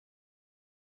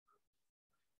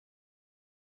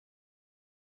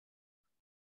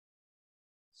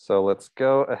So let's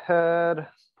go ahead,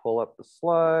 pull up the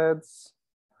slides.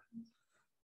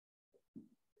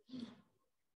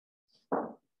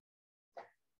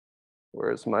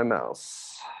 Where's my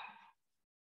mouse?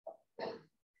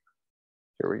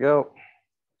 Here we go.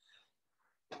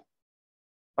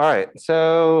 All right,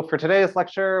 so for today's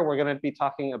lecture, we're going to be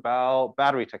talking about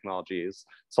battery technologies.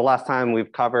 So last time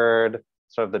we've covered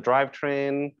sort of the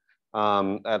drivetrain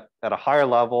at a higher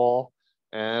level.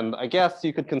 And I guess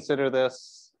you could consider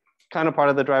this kind of part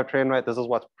of the drivetrain, right? This is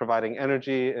what's providing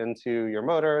energy into your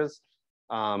motors.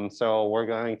 So we're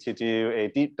going to do a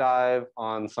deep dive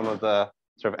on some of the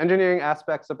sort of engineering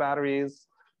aspects of batteries,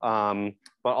 but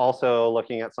also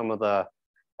looking at some of the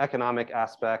economic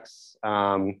aspects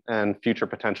and future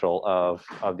potential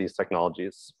of these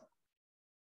technologies.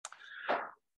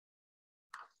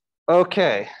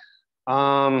 Okay,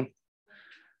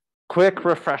 quick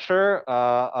refresher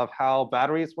of how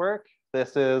batteries work.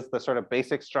 This is the sort of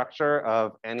basic structure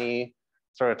of any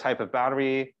sort of type of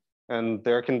battery. And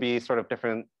there can be sort of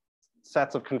different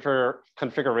sets of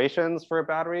configurations for a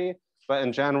battery. But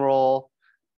in general,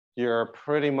 you're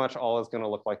pretty much always going to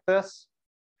look like this.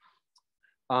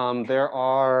 There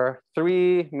are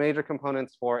three major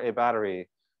components for a battery.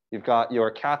 You've got your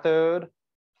cathode,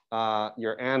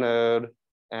 your anode,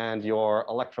 and your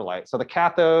electrolyte. So the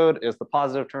cathode is the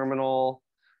positive terminal.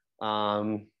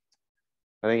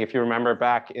 I think if you remember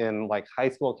back in like high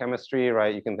school chemistry,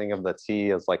 right, you can think of the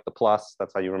T as like the plus,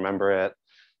 that's how you remember it.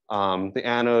 The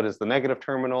anode is the negative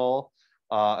terminal,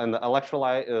 and the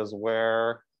electrolyte is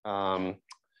where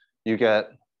you get,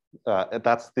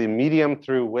 that's the medium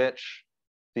through which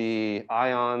the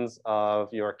ions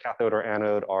of your cathode or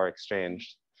anode are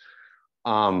exchanged.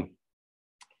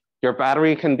 Your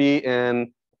battery can be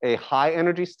in a high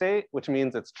energy state, which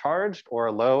means it's charged, or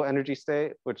a low energy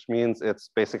state, which means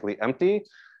it's basically empty.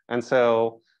 And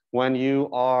so when you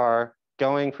are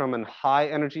going from a high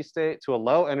energy state to a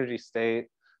low energy state,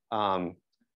 the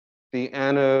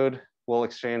anode will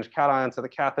exchange cations to the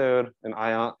cathode and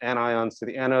anions to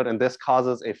the anode. And this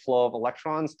causes a flow of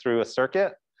electrons through a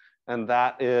circuit. And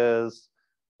that is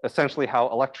essentially how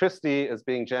electricity is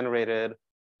being generated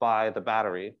by the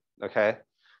battery, okay?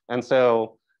 And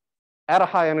so at a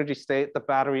high energy state, the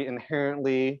battery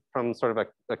inherently, from sort of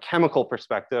a chemical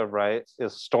perspective, right,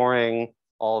 is storing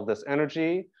all of this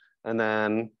energy. And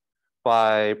then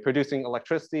by producing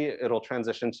electricity, it'll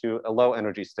transition to a low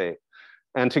energy state.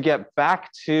 And to get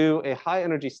back to a high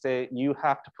energy state, you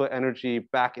have to put energy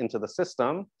back into the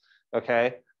system,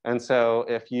 okay? And so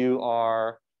if you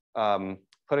are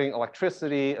putting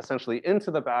electricity essentially into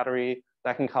the battery,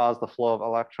 that can cause the flow of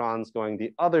electrons going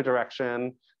the other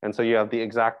direction. And so you have the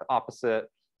exact opposite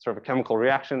sort of a chemical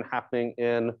reaction happening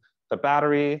in the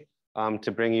battery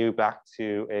to bring you back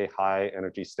to a high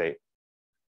energy state.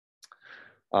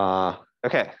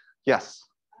 Okay, yes.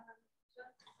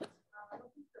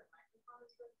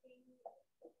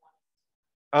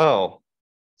 Oh,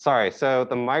 sorry. So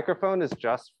the microphone is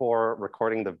just for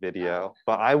recording the video,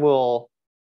 but I will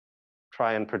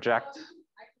try and project.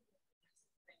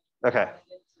 Okay.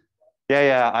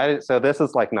 Yeah. So this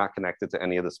is like not connected to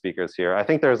any of the speakers here. I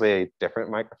think there's a different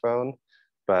microphone,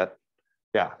 but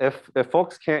yeah, if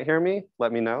folks can't hear me,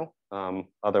 let me know.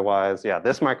 Otherwise, yeah,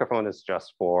 this microphone is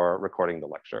just for recording the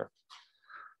lecture.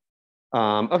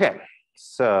 Okay,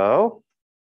 so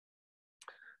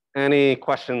any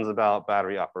questions about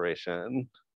battery operation?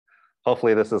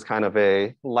 Hopefully this is kind of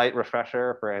a light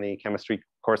refresher for any chemistry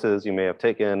courses you may have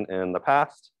taken in the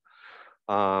past.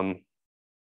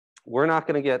 We're not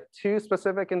going to get too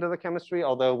specific into the chemistry,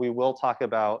 although we will talk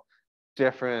about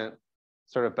different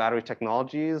sort of battery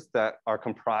technologies that are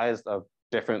comprised of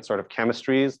different sort of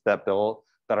chemistries that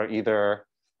are either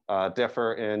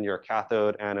differ in your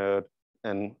cathode, anode,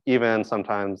 and even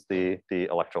sometimes the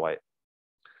electrolyte.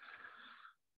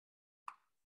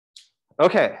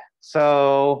 Okay,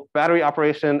 so battery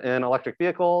operation in electric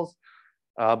vehicles.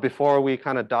 Before we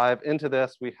kind of dive into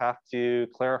this, we have to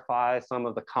clarify some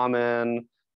of the common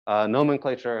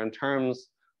nomenclature and terms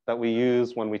that we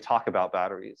use when we talk about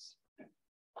batteries.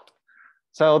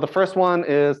 So the first one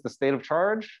is the state of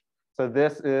charge. So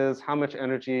this is how much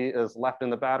energy is left in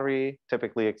the battery,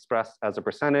 typically expressed as a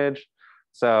percentage.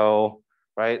 So,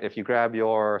 right, if you grab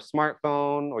your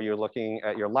smartphone or you're looking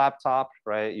at your laptop,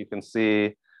 right, you can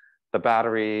see the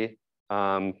battery,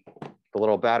 the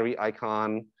little battery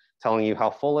icon telling you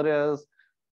how full it is.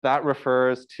 That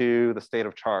refers to the state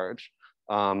of charge.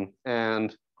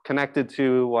 And connected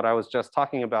to what I was just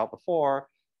talking about before,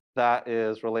 that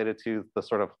is related to the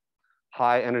sort of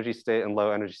high energy state and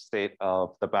low energy state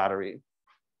of the battery.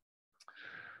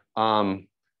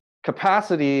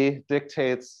 Capacity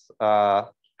dictates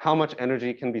how much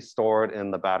energy can be stored in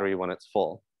the battery when it's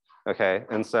full. Okay,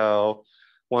 and so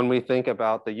when we think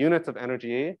about the units of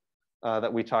energy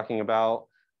that we're talking about,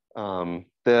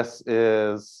 this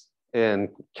is in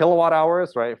kilowatt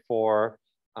hours, right? For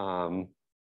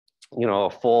a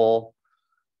full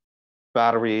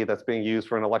battery that's being used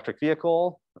for an electric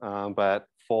vehicle, but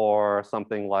for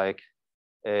something like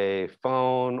a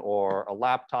phone or a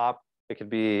laptop, it could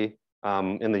be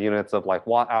in the units of like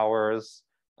watt hours.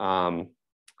 And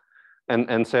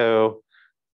so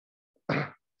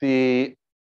the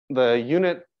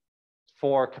unit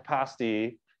for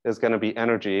capacity is going to be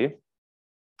energy,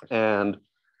 and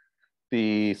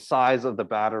the size of the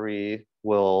battery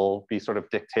will be sort of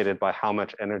dictated by how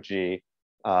much energy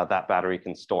that battery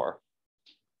can store.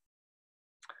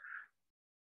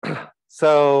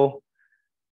 So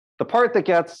the part that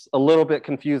gets a little bit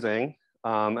confusing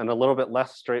and a little bit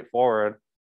less straightforward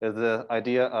is the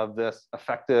idea of this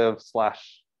effective /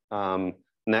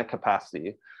 net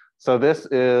capacity. So this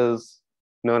is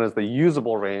known as the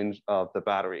usable range of the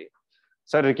battery.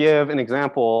 So to give an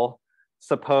example,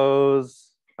 suppose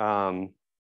your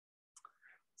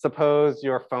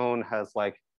phone has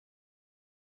like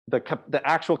the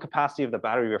actual capacity of the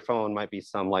battery of your phone might be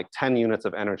some like 10 units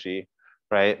of energy,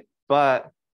 right? But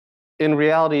in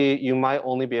reality, you might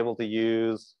only be able to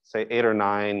use, say, 8 or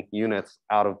 9 units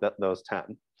out of those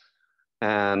 10.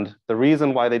 And the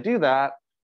reason why they do that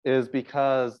is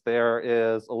because there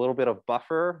is a little bit of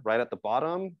buffer right at the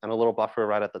bottom and a little buffer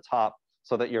right at the top,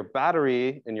 so that your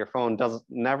battery in your phone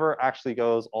never actually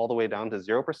goes all the way down to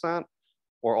 0%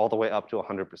 or all the way up to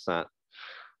 100%.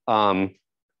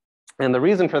 And the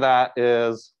reason for that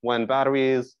is when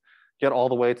batteries get all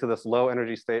the way to this low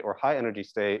energy state or high energy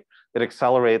state, it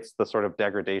accelerates the sort of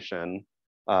degradation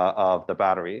of the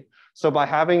battery. So by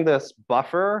having this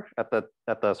buffer at the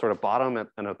sort of bottom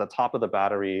and at the top of the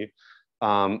battery,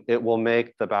 it will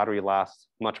make the battery last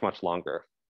much, much longer.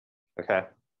 Okay.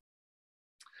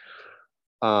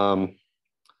 And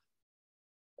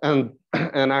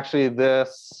actually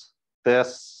this,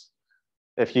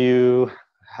 if you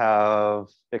have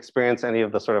experienced any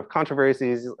of the sort of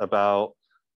controversies about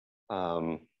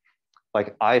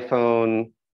like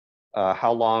iPhone,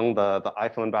 how long the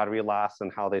iPhone battery lasts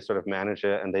and how they sort of manage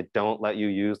it, and they don't let you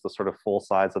use the sort of full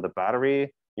size of the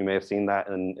battery. You may have seen that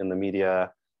in the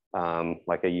media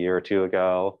like a year or two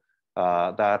ago.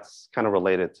 That's kind of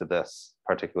related to this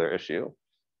particular issue.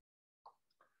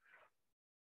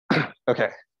 Okay,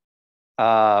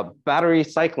 battery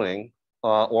cycling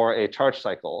or a charge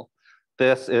cycle.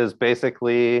 This is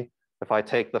basically if I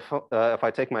take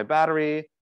my battery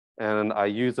and I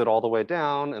use it all the way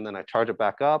down and then I charge it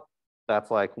back up,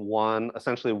 that's like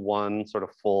essentially one sort of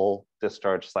full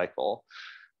discharge cycle.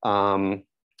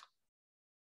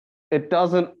 It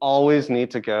doesn't always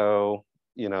need to go,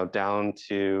 down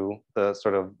to the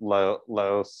sort of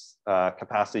low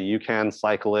capacity. You can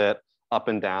cycle it up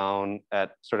and down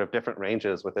at sort of different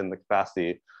ranges within the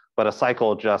capacity, but a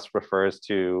cycle just refers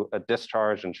to a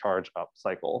discharge and charge up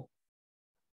cycle.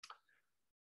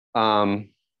 The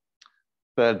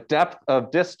depth of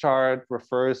discharge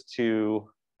refers to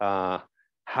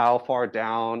how far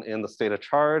down in the state of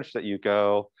charge that you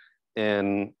go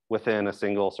within a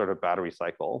single sort of battery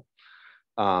cycle.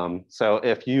 So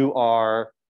if you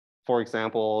are, for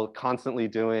example, constantly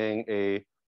doing a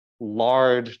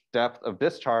large depth of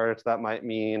discharge, that might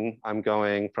mean I'm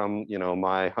going from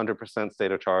my 100%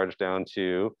 state of charge down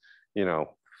to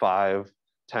 5-10%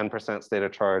 state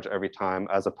of charge every time,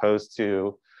 as opposed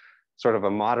to sort of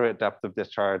a moderate depth of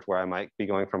discharge where I might be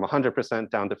going from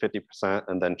 100% down to 50%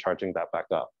 and then charging that back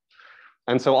up.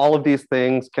 And so all of these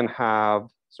things can have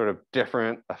sort of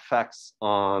different effects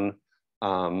on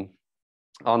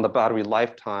the battery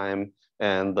lifetime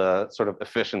and the sort of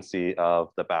efficiency of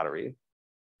the battery.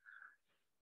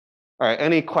 All right,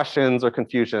 any questions or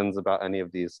confusions about any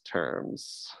of these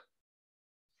terms?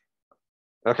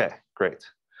 Okay, great.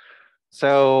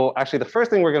 So actually the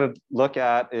first thing we're gonna look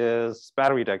at is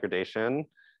battery degradation.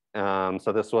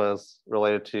 So this was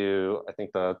related to, I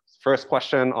think, the first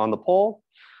question on the poll.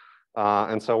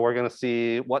 And so we're gonna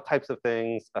see what types of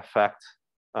things affect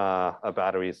a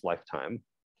battery's lifetime.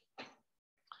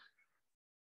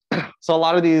 So a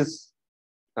lot of these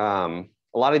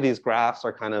graphs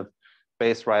are kind of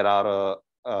based out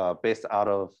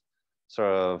of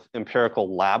sort of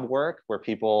empirical lab work where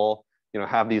people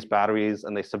have these batteries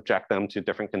and they subject them to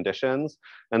different conditions.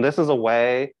 And this is a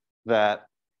way that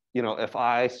if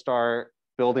I start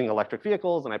building electric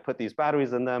vehicles and I put these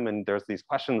batteries in them and there's these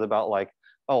questions about like,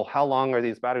 oh, how long are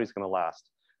these batteries going to last?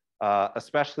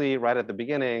 Especially right at the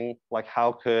beginning, like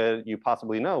how could you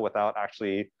possibly know without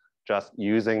actually just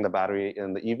using the battery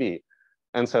in the EV.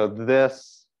 And so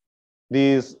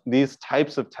these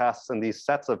types of tests and these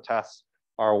sets of tests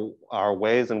are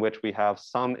ways in which we have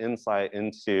some insight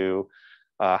into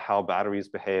how batteries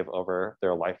behave over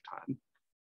their lifetime.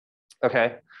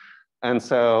 Okay, and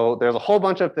so there's a whole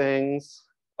bunch of things,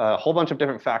 a whole bunch of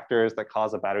different factors that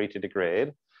cause a battery to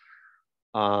degrade.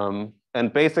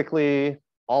 And basically,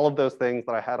 all of those things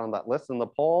that I had on that list in the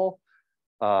poll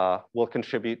will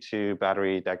contribute to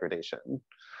battery degradation.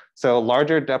 So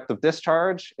larger depth of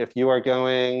discharge, if you are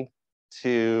going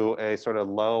to a sort of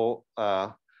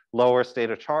lower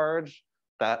state of charge,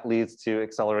 that leads to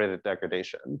accelerated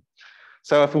degradation.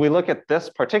 So if we look at this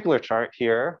particular chart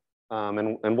here,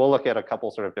 and we'll look at a couple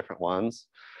sort of different ones.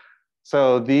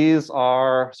 So these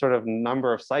are sort of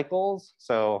number of cycles.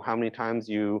 So how many times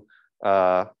you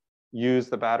use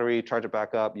the battery, charge it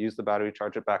back up, use the battery,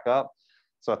 charge it back up.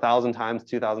 So 1,000 times,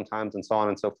 2,000 times, and so on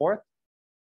and so forth.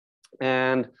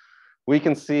 And we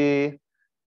can see,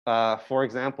 for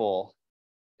example,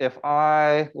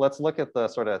 let's look at the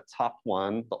sort of top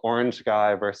one, the orange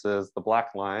guy versus the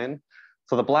black line.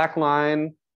 So the black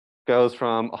line goes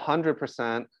from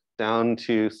 100% down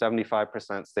to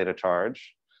 75% state of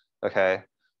charge, okay?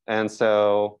 And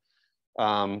so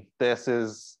this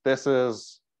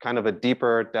is kind of a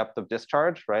deeper depth of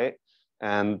discharge, right?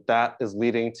 And that is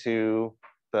leading to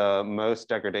the most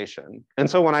degradation. And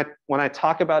so when I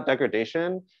talk about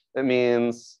degradation, it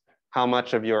means how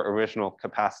much of your original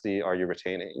capacity are you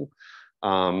retaining?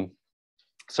 So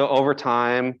over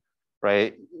time,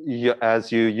 right,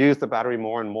 as you use the battery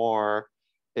more and more,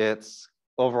 its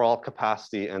overall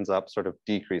capacity ends up sort of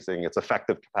decreasing. Its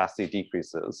effective capacity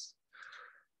decreases.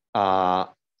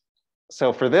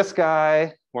 So for this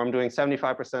guy, where I'm doing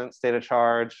 75% state of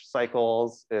charge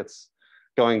cycles, it's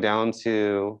going down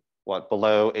to what,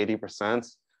 below 80%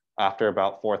 after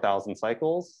about 4,000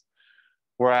 cycles.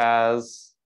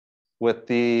 Whereas with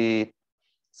the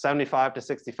 75 to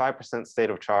 65% state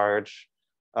of charge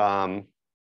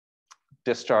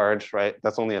discharge, right,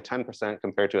 that's only a 10%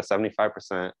 compared to a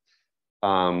 75%.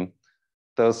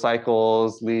 Those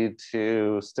cycles lead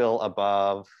to still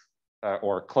above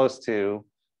or close to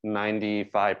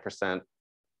 95%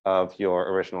 of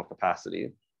your original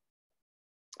capacity.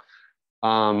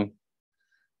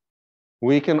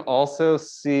 We can also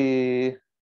see,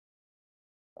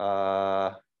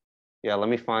 yeah, let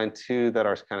me find two that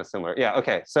are kind of similar. Yeah,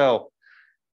 okay, so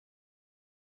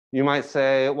you might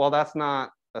say, well, that's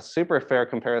not a super fair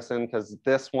comparison because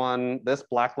this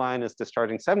black line is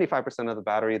discharging 75% of the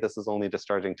battery. This is only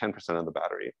discharging 10% of the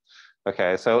battery.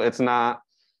 Okay, so it's not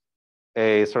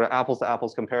a sort of apples to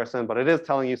apples comparison, but it is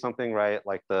telling you something, right?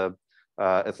 Like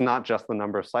it's not just the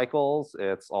number of cycles,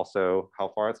 it's also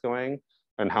how far it's going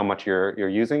and how much you're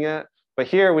using it. But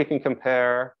here we can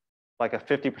compare like a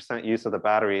 50% use of the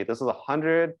battery. This is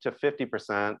 100 to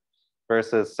 50%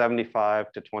 versus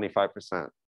 75 to 25%.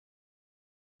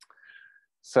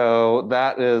 So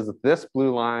that is this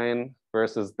blue line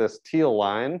versus this teal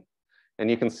line. And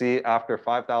you can see after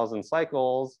 5,000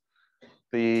 cycles,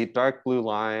 the dark blue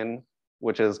line,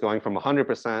 which is going from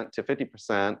 100% to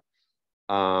 50%,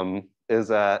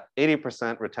 is at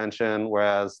 80% retention,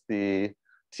 whereas the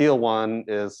teal one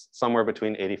is somewhere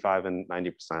between 85 and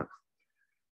 90%. All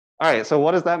right, so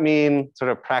what does that mean,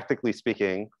 sort of practically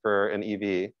speaking, for an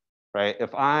EV, right?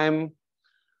 If I'm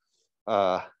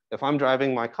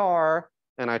driving my car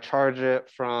and I charge it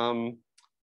from,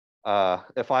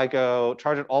 if I go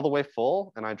charge it all the way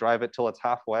full and I drive it till it's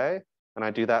halfway, and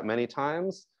I do that many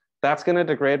times, that's going to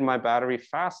degrade my battery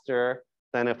faster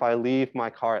than if I leave my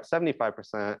car at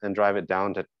 75% and drive it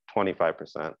down to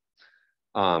 25%,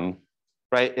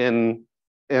 right, in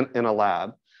a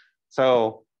lab.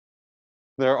 So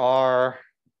there are,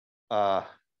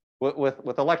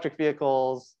 with electric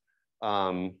vehicles,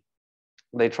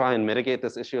 they try and mitigate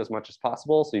this issue as much as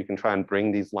possible. So you can try and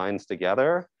bring these lines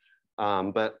together.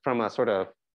 But from a sort of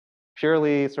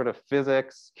purely sort of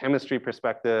physics, chemistry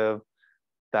perspective,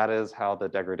 that is how the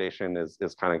degradation is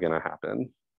kind of going to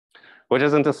happen. Which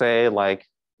isn't to say, like,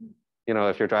 you know,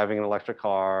 if you're driving an electric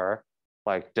car,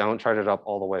 like, don't charge it up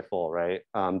all the way full, right?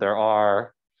 There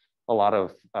are a lot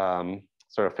of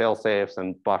sort of fail safes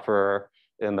and buffer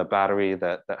in the battery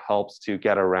that helps to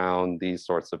get around these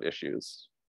sorts of issues.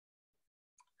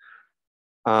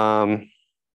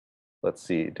 Let's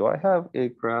see, do I have a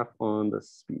graph on the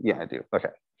speed? Yeah, I do,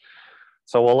 okay.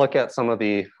 So we'll look at some of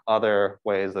the other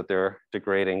ways that they're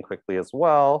degrading quickly as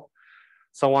well.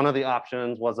 So one of the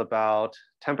options was about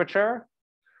temperature.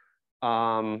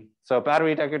 So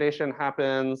battery degradation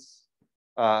happens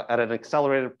at an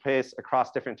accelerated pace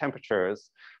across different temperatures.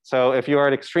 So if you are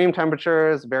at extreme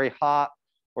temperatures, very hot,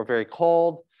 or very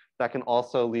cold, that can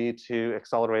also lead to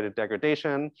accelerated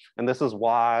degradation. And this is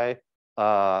why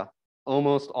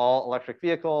almost all electric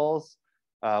vehicles,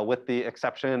 with the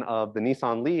exception of the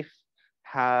Nissan Leaf,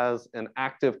 has an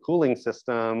active cooling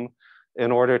system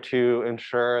in order to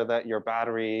ensure that your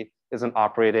battery isn't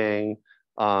operating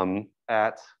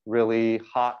at really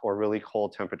hot or really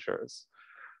cold temperatures.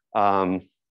 The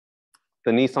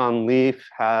Nissan Leaf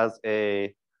has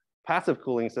a passive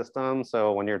cooling system.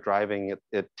 So when you're driving,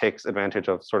 it takes advantage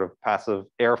of sort of passive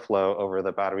airflow over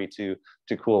the battery to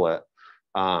cool it.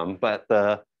 But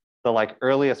the like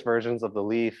earliest versions of the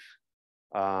Leaf,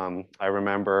 I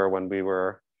remember when we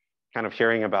were kind of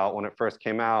hearing about when it first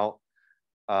came out,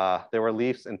 there were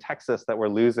Leafs in Texas that were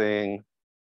losing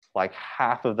like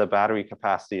half of the battery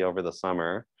capacity over the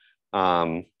summer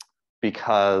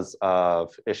because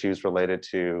of issues related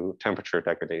to temperature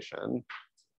degradation.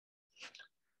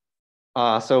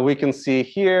 So we can see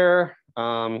here,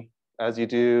 as you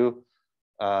do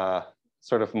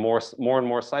sort of more and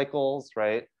more cycles,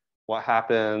 right? What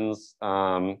happens,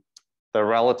 the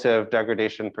relative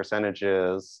degradation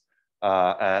percentages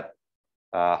at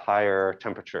higher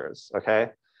temperatures,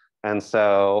 okay? And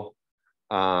so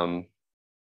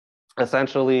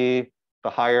essentially, the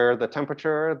higher the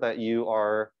temperature that you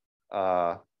are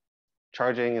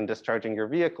charging and discharging your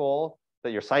vehicle,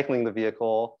 that you're cycling the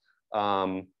vehicle,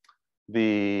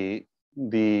 the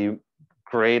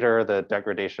greater the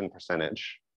degradation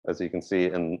percentage, as you can see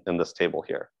in this table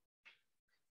here.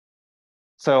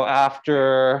 So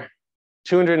after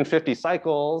 250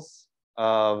 cycles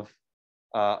of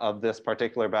this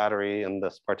particular battery in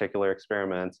this particular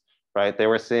experiment, right, they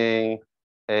were seeing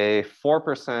a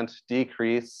 4%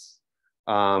 decrease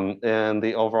in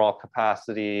the overall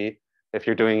capacity if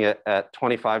you're doing it at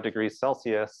 25 degrees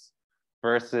Celsius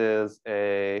versus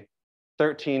a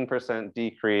 13%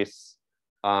 decrease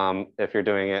if you're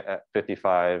doing it at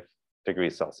 55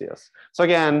 degrees Celsius. So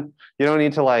again, you don't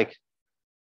need to like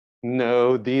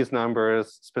know these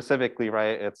numbers specifically,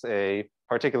 right? It's a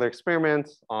particular experiment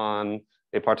on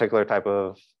a particular type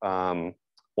of,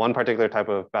 one particular type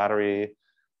of battery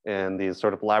in these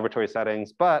sort of laboratory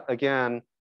settings. But again,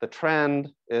 the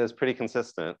trend is pretty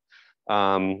consistent.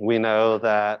 We know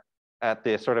that at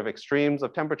the sort of extremes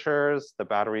of temperatures, the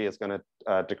battery is going to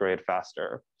degrade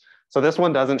faster. So this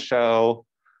one doesn't show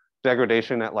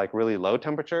degradation at like really low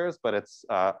temperatures, but it's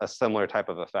a similar type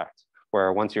of effect,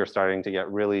 where once you're starting to get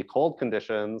really cold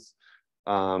conditions,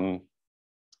 that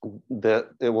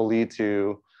it will lead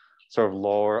to sort of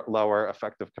lower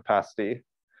effective capacity.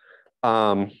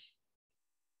 That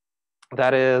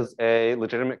is a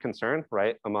legitimate concern,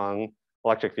 right, among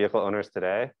electric vehicle owners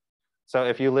today. So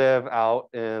if you live out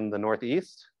in the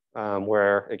Northeast,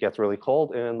 where it gets really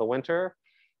cold in the winter,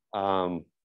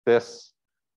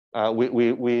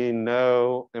 we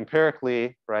know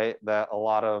empirically, right, that a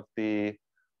lot of the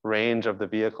range of the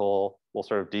vehicle will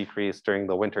sort of decrease during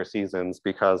the winter seasons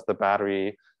because the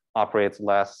battery operates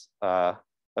less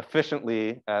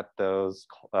efficiently at those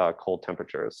cold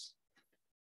temperatures.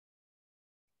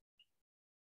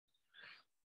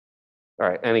 All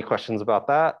right, any questions about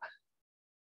that?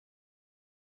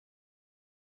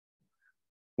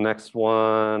 Next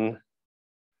one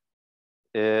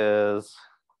is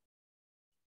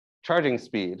charging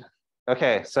speed.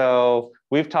 Okay, so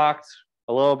we've talked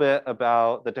a little bit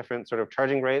about the different sort of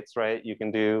charging rates, right? You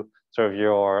can do sort of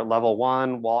your level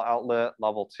 1 wall outlet,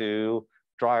 level 2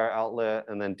 dryer outlet,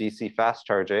 and then DC fast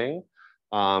charging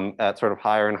at sort of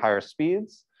higher and higher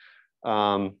speeds.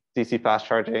 DC fast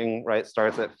charging, right,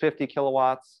 starts at 50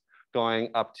 kilowatts, going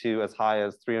up to as high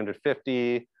as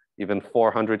 350, even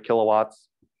 400 kilowatts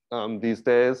these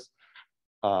days.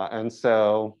 And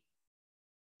so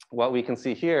what we can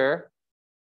see here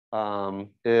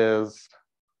is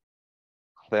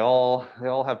they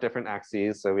all have different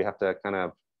axes, so we have to kind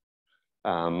of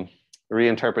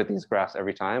reinterpret these graphs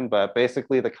every time. But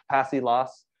basically, the capacity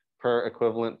loss per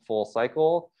equivalent full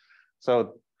cycle.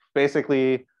 So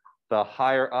basically, the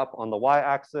higher up on the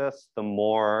y-axis, the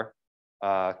more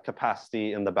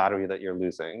capacity in the battery that you're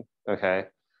losing. Okay,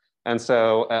 and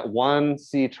so at 1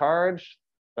 C charge,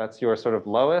 that's your sort of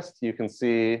lowest. You can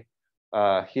see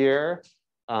here,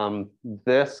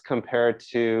 this compared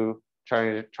to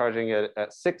charging it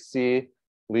at 6 C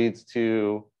leads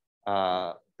to,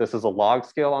 this is a log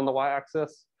scale on the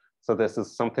y-axis. So this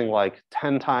is something like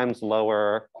 10 times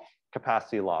lower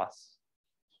capacity loss.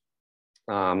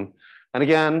 And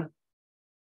again,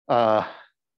 a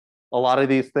lot of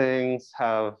these things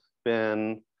have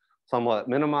been somewhat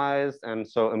minimized. And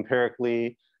so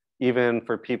empirically, even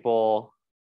for people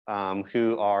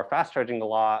who are fast charging a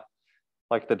lot,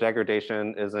 like the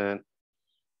degradation isn't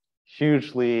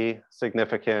hugely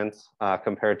significant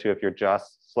compared to if you're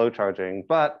just slow charging.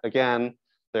 But again,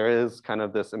 there is kind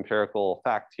of this empirical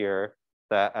fact here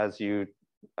that as you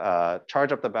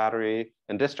charge up the battery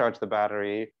and discharge the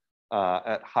battery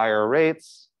at higher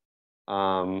rates,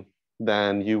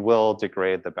 then you will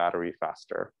degrade the battery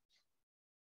faster.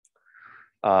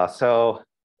 So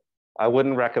I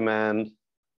wouldn't recommend,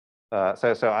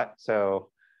 so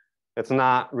it's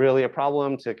not really a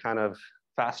problem to kind of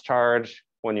fast charge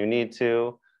when you need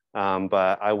to,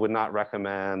 but I would not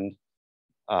recommend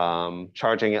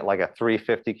charging it like a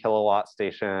 350 kilowatt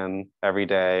station every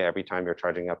day, every time you're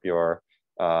charging up your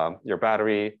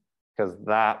battery, because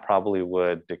that probably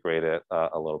would degrade it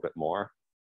a little bit more.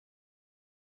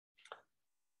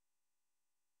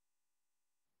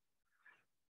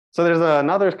 So there's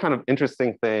another kind of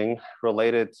interesting thing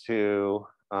related to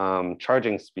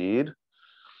charging speed.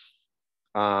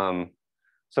 So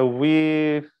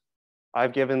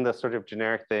I've given this sort of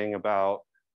generic thing about,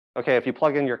 okay, if you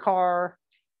plug in your car,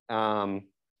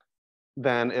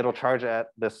 then it'll charge at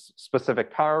this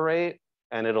specific power rate,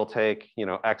 and it'll take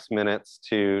X minutes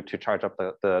to charge up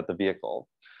the vehicle.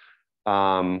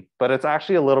 But it's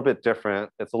actually a little bit different.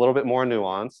 It's a little bit more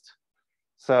nuanced.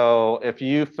 So if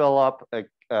you fill up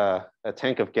a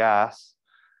tank of gas,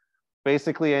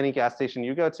 basically any gas station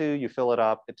you go to, you fill it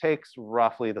up. It takes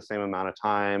roughly the same amount of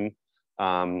time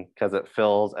because it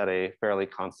fills at a fairly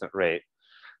constant rate.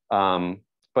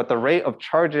 But the rate of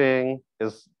charging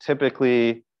is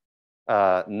typically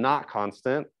not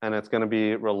constant, and it's going to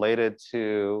be related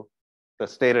to the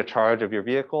state of charge of your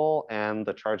vehicle and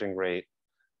the charging rate.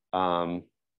 And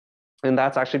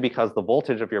that's actually because the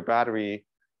voltage of your battery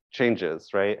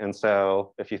changes, right? And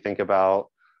so if you think about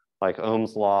like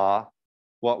Ohm's law,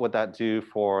 what would that do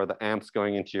for the amps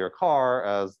going into your car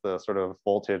as the sort of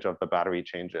voltage of the battery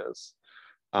changes?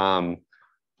 So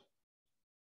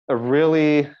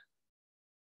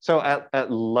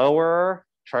at lower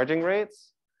charging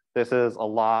rates, this is a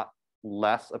lot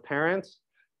less apparent.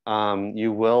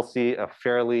 You will see a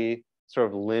fairly sort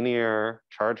of linear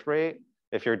charge rate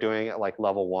if you're doing it like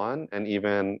level 1 and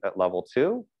even at level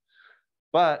 2.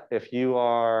 But if you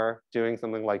are doing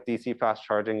something like DC fast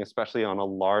charging, especially on a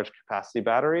large capacity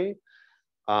battery,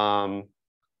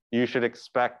 you should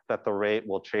expect that the rate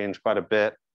will change quite a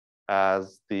bit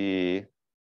as the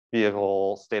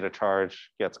vehicle state of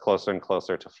charge gets closer and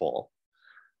closer to full.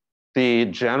 The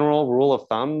general rule of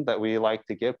thumb that we like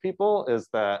to give people is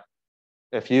that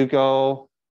if you go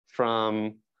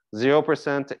from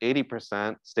 0% to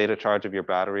 80% state of charge of your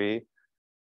battery,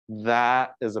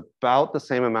 that is about the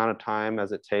same amount of time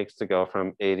as it takes to go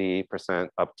from 80%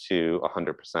 up to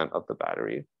 100% of the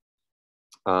battery.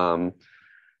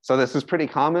 So this is pretty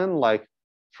common, like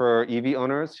for EV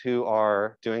owners who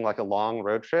are doing like a long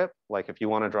road trip, like if you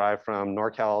want to drive from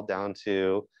NorCal down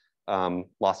to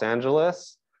Los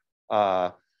Angeles,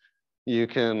 you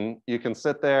can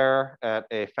sit there at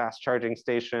a fast charging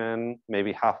station,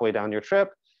 maybe halfway down your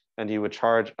trip, and you would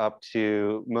charge up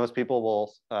to, most people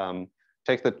will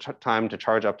take the time to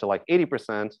charge up to like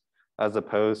 80%, as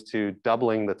opposed to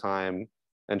doubling the time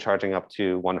and charging up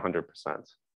to 100%.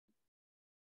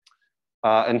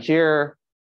 And here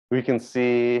we can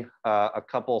see a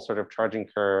couple sort of charging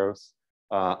curves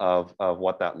of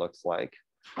what that looks like.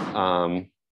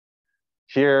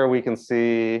 Here we can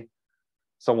see,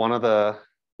 so one of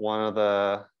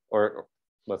the, or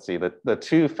let's see, the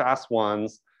two fast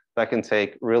ones that can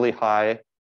take really high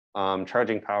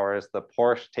charging powers, the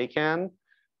Porsche Taycan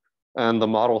and the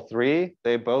Model 3,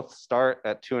 they both start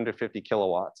at 250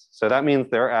 kilowatts. So that means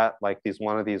they're at like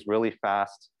one of these really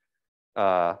fast,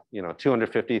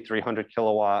 250, 300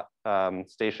 kilowatt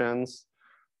stations.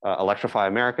 Electrify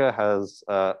America has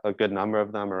a good number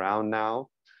of them around now.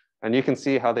 And you can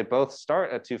see how they both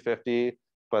start at 250,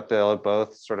 but they'll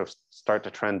both sort of start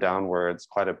to trend downwards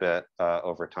quite a bit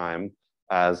over time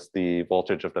as the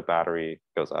voltage of the battery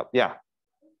goes up. Yeah.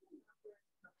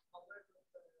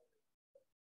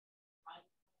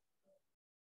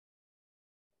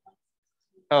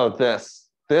 Oh, this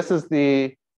is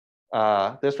the,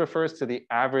 this refers to the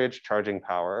average charging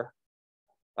power.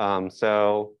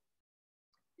 So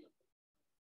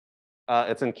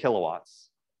it's in kilowatts.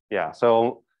 Yeah,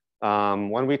 so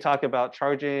when we talk about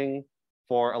charging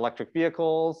for electric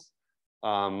vehicles,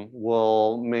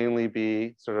 we'll mainly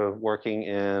be sort of working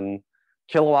in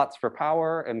kilowatts for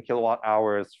power and kilowatt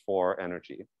hours for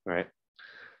energy, right?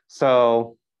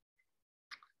 So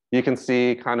you can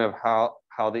see kind of how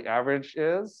the average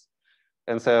is.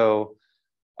 And so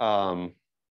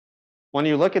when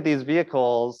you look at these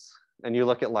vehicles and you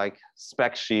look at like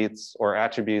spec sheets or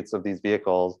attributes of these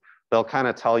vehicles, they'll kind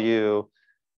of tell you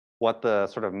what the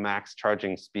sort of max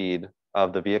charging speed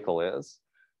of the vehicle is.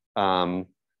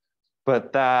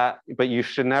 But you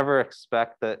should never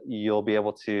expect that you'll be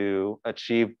able to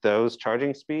achieve those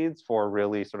charging speeds for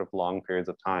really sort of long periods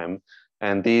of time.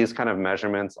 And these kind of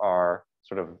measurements are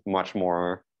sort of much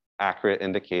more accurate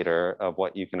indicator of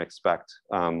what you can expect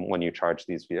when you charge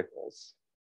these vehicles.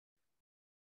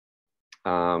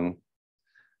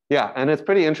 Yeah, and it's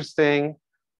pretty interesting.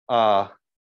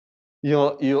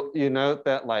 You note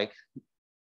that like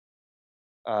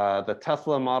the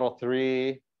Tesla Model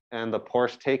 3 and the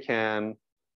Porsche Taycan,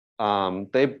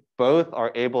 they both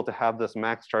are able to have this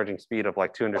max charging speed of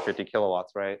like 250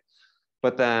 kilowatts, right?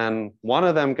 But then one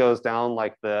of them goes down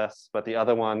like this, but the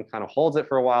other one kind of holds it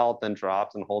for a while, then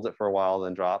drops, and holds it for a while,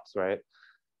 then drops, right?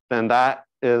 Then that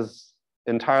is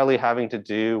entirely having to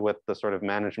do with the sort of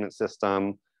management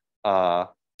system of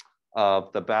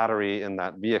the battery in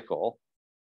that vehicle.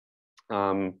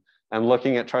 And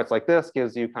looking at charts like this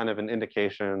gives you kind of an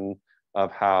indication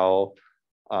of how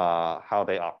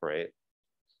they operate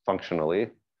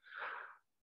functionally.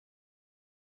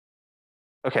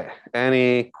 Okay,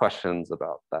 any questions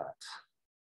about that?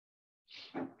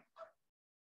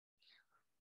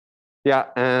 Yeah,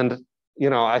 and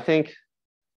I think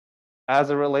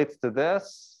as it relates to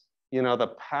this,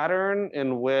 the pattern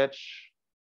in which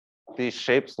these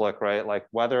shapes look, right? Like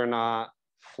whether or not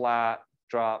flat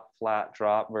drop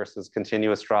versus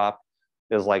continuous drop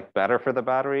is like better for the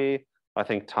battery. I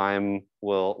think time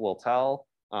will tell.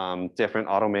 Different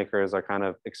automakers are kind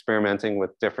of experimenting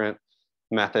with different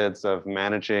methods of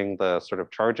managing the sort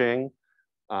of charging.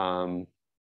 But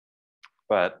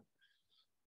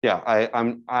yeah,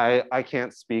 I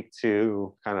can't speak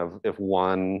to kind of if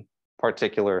one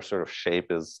particular sort of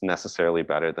shape is necessarily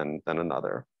better than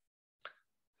another.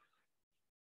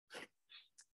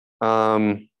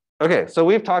 Okay, so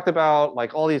we've talked about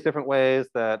like all these different ways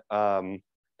that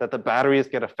that the batteries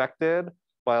get affected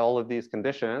by all of these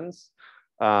conditions.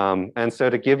 And so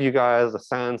to give you guys a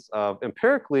sense of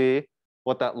empirically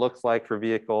what that looks like for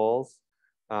vehicles.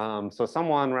 So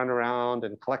someone ran around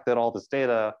and collected all this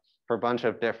data for a bunch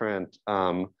of different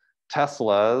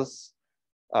Teslas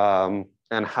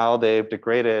and how they've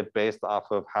degraded based off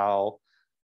of how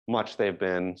much they've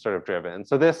been sort of driven.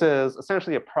 So this is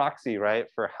essentially a proxy, right,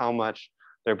 for how much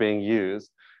they're being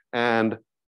used. And,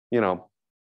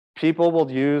 people will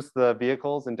use the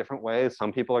vehicles in different ways.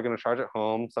 Some people are going to charge at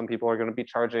home. Some people are going to be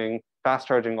fast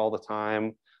charging all the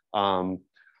time.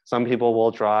 Some people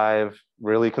will drive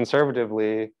really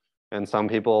conservatively, and some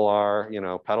people are,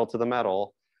 pedal to the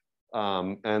metal.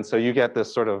 And so you get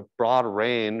this sort of broad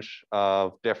range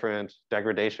of different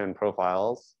degradation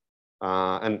profiles.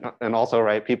 And also,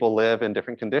 right, people live in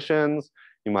different conditions.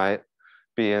 You might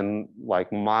be in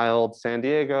like mild San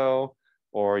Diego,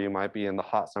 or you might be in the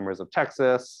hot summers of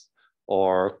Texas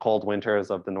or cold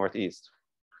winters of the Northeast.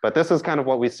 But this is kind of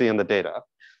what we see in the data.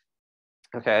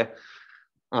 Okay.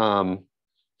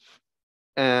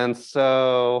 And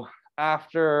so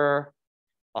after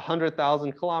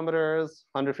 100,000 kilometers,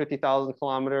 150,000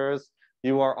 kilometers,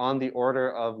 you are on the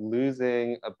order of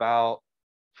losing about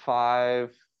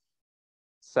 5,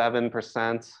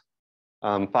 7%,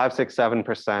 5, 6,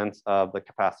 7% of the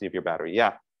capacity of your battery.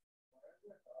 Yeah.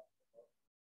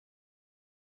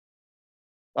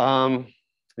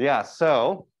 Yeah,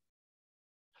 so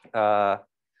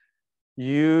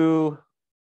you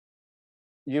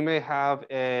may have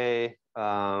a,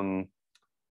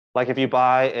 like if you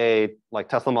buy a like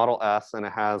Tesla Model S and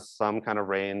it has some kind of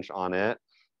range on it,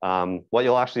 what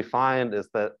you'll actually find is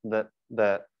that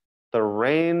the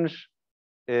range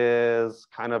is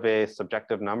kind of a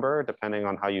subjective number depending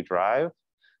on how you drive.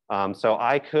 So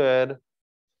I could,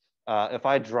 if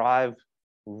I drive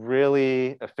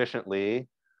really efficiently,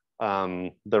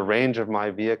 the range of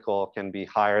my vehicle can be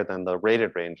higher than the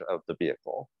rated range of the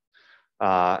vehicle.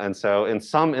 And so in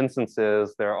some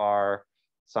instances, there are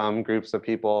some groups of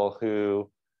people who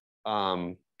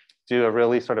do a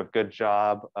really sort of good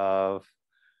job of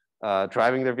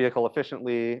driving their vehicle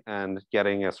efficiently and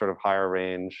getting a sort of higher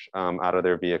range out of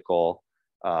their vehicle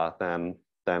than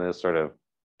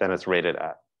it's rated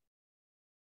at.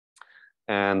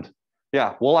 And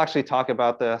yeah, we'll actually talk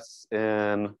about this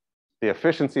in the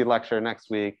efficiency lecture next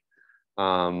week.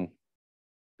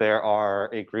 There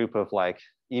are a group of like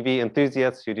EV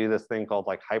enthusiasts who do this thing called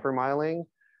like hypermiling.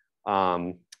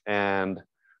 And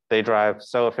they drive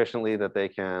so efficiently that they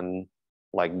can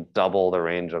like double the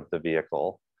range of the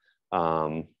vehicle.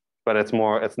 But it's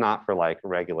not for like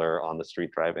regular on the street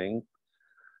driving.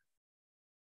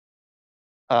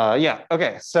 Yeah,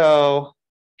 okay, so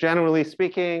generally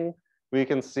speaking, we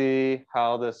can see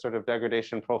how this sort of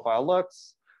degradation profile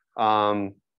looks.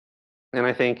 And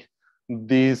I think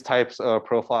these types of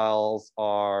profiles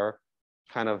are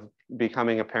kind of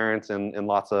becoming apparent in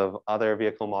lots of other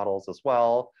vehicle models as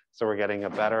well. So we're getting a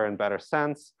better and better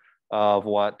sense of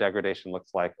what degradation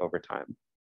looks like over time.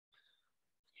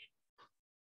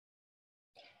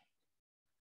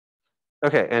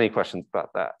 Okay, any questions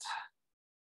about that?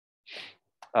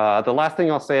 The last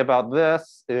thing I'll say about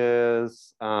this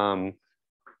is, you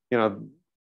know,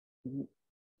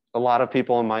 a lot of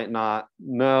people might not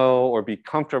know or be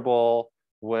comfortable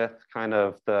with kind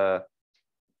of the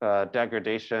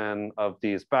degradation of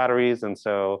these batteries. And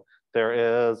so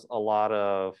there is a lot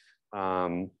of,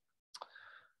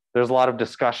 there's a lot of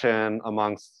discussion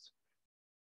amongst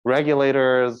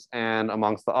regulators and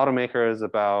amongst the automakers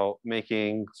about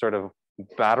making sort of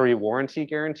battery warranty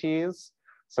guarantees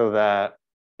so that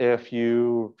if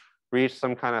you reach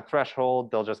some kind of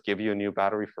threshold, they'll just give you a new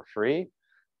battery for free.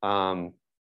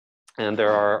 And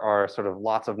there are sort of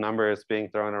lots of numbers being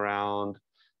thrown around.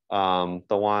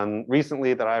 The one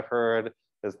recently that I've heard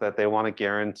is that they want to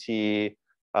guarantee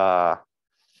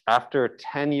after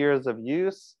 10 years of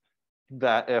use,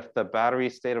 that if the battery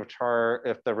state of charge,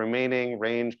 if the remaining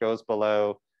range goes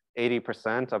below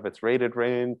 80% of its rated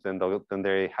range, then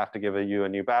they have to give you a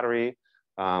new battery.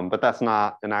 But that's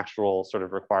not an actual sort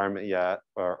of requirement yet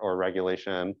or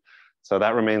regulation. So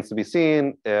that remains to be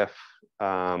seen if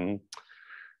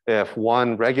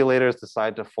one, regulators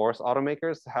decide to force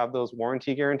automakers to have those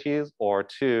warranty guarantees, or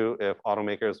two, if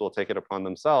automakers will take it upon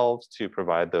themselves to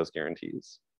provide those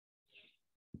guarantees.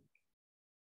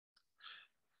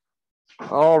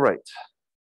 All right.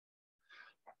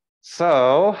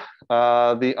 So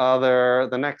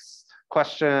the next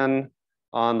question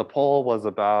on the poll was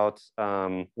about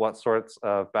what sorts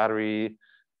of battery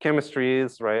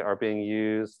chemistries, right, are being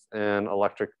used in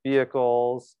electric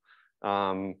vehicles.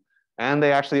 And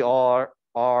they actually are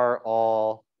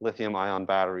all lithium-ion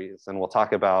batteries. And we'll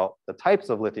talk about the types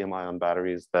of lithium-ion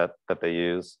batteries that they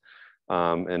use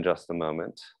in just a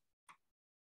moment.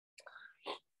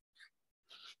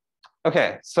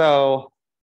 Okay, so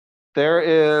there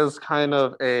is kind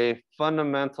of a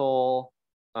fundamental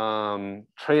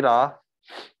trade-off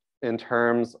in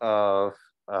terms of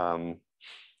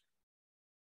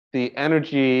the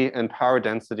energy and power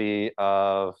density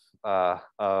of a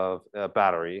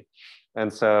battery.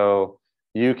 And so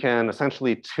you can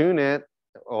essentially tune it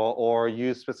or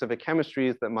use specific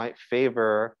chemistries that might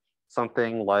favor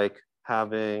something like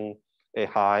having a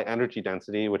high energy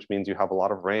density, which means you have a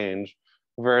lot of range,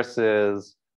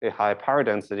 versus a high power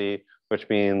density, which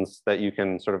means that you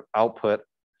can sort of output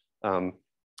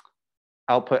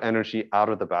energy out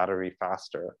of the battery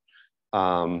faster.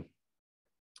 And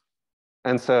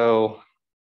so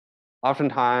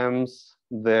oftentimes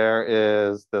there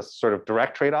is this sort of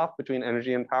direct trade-off between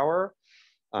energy and power.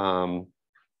 And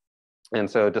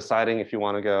so deciding if you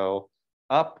want to go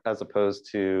up as opposed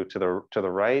to the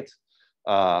right.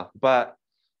 But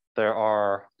there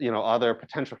are other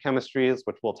potential chemistries,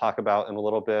 which we'll talk about in a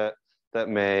little bit, that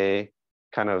may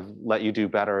kind of let you do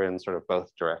better in sort of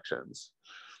both directions.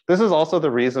 This is also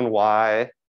the reason why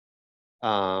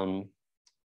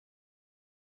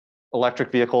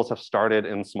electric vehicles have started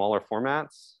in smaller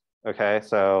formats. Okay,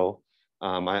 so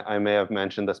I may have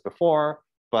mentioned this before,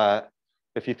 but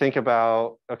if you think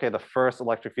about, okay, the first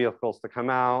electric vehicles to come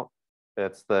out,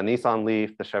 it's the Nissan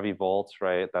Leaf, the Chevy Volt,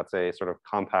 right? That's a sort of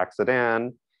compact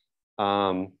sedan.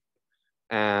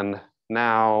 And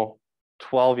now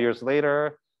 12 years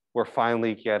later, we're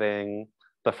finally getting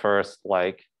the first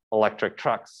like electric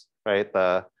trucks, right?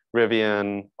 The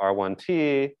Rivian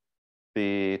R1T,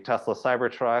 the Tesla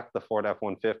Cybertruck, the Ford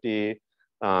F-150,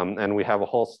 and we have a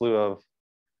whole slew of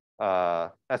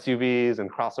SUVs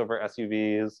and crossover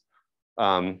SUVs.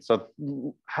 So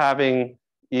having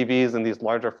EVs in these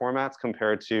larger formats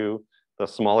compared to the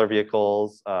smaller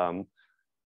vehicles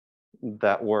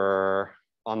that were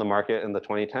on the market in the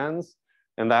 2010s.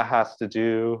 And that has to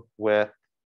do with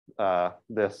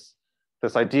this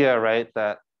idea, right,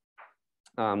 that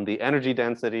the energy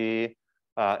density,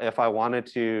 if I wanted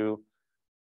to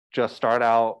just start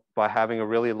out by having a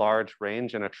really large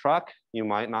range in a truck, you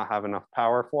might not have enough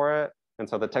power for it. And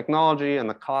so the technology and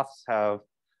the costs have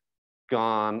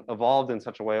evolved in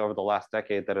such a way over the last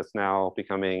decade that it's now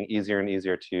becoming easier and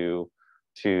easier to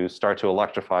start to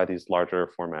electrify these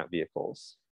larger format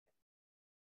vehicles.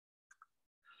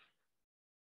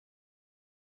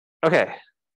 Okay,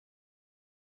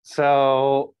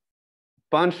 so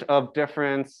bunch of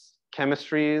different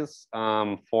chemistries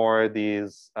for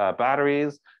these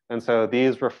batteries. And so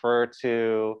these refer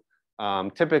to,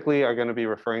 typically are going to be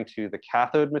referring to the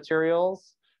cathode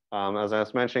materials, as I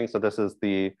was mentioning. So this is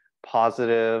the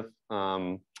positive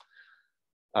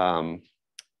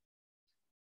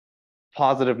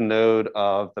positive node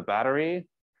of the battery.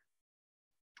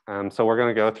 So we're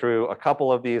going to go through a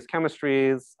couple of these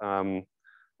chemistries.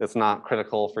 It's not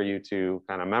critical for you to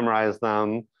kind of memorize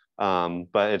them,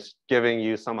 but it's giving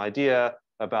you some idea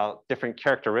about different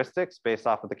characteristics based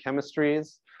off of the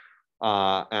chemistries,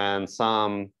 and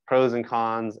some pros and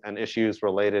cons and issues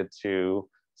related to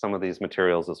some of these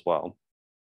materials as well.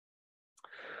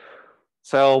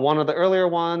 So one of the earlier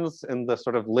ones in the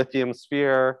sort of lithium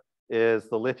sphere is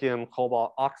the lithium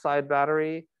cobalt oxide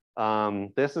battery.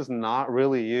 This is not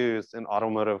really used in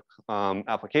automotive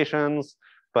applications,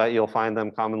 but you'll find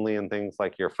them commonly in things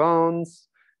like your phones,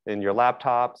 in your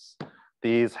laptops.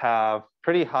 These have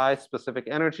pretty high specific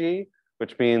energy,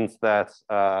 which means that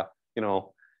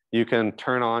you can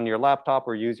turn on your laptop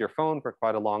or use your phone for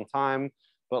quite a long time,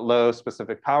 but low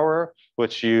specific power,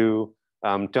 which you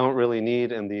don't really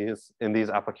need in these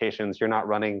applications. You're not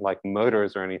running like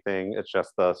motors or anything. It's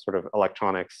just the sort of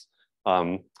electronics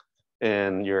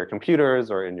in your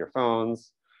computers or in your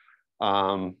phones.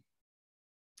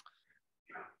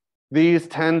 These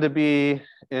tend to be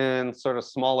in sort of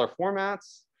smaller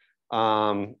formats.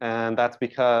 And that's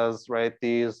because, right,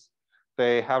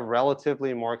 they have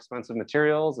relatively more expensive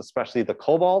materials, especially the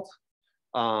cobalt.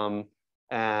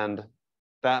 And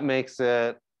that makes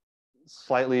it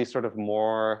slightly sort of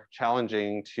more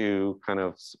challenging to kind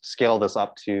of scale this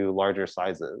up to larger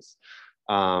sizes.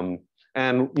 And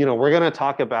we're going to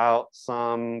talk about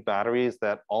some batteries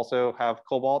that also have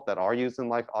cobalt that are used in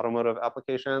like automotive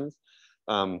applications.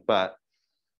 But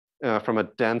from a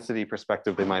density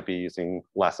perspective, they might be using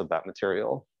less of that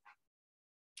material.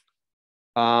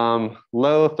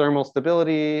 Low thermal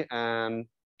stability and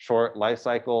short life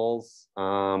cycles.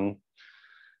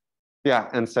 Yeah,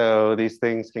 and so these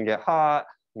things can get hot.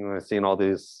 I've seen all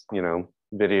these,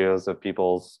 videos of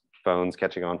people's phones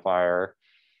catching on fire.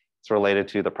 It's related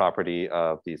to the property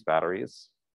of these batteries.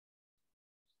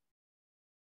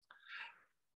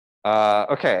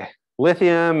 Okay,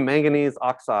 lithium manganese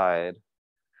oxide.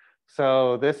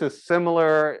 So this is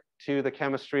similar to the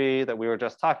chemistry that we were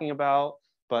just talking about,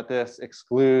 but this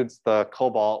excludes the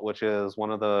cobalt, which is one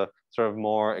of the sort of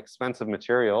more expensive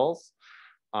materials.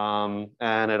 And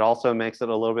it also makes it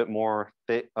a little bit more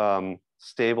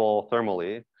stable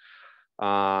thermally.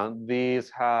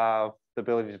 These have the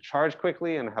ability to charge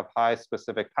quickly and have high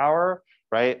specific power,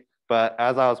 right? But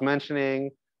as I was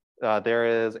mentioning,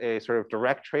 there is a sort of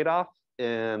direct trade-off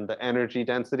in the energy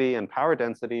density and power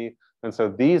density. And so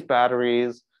these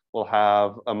batteries will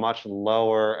have a much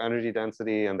lower energy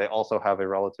density, and they also have a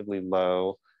relatively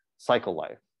low cycle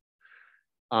life.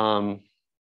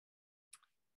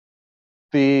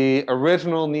 The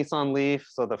original Nissan Leaf,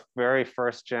 so the very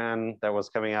first gen that was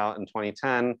coming out in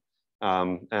 2010,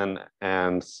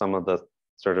 and some of the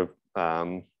sort of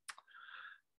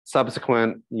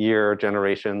subsequent year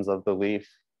generations of the Leaf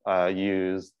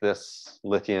use this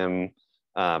lithium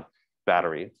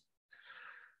battery.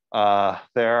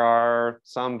 There are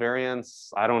some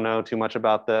variants, I don't know too much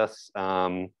about this,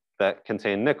 that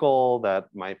contain nickel. That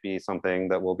might be something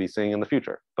that we'll be seeing in the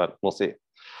future, but we'll see.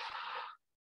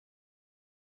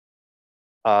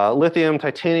 Lithium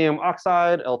titanium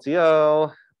oxide,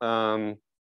 LTO.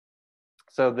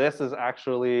 So this is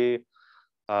actually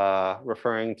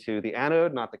referring to the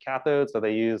anode, not the cathode. So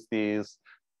they use these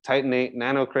titanate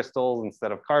nanocrystals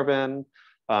instead of carbon.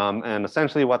 And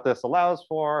essentially what this allows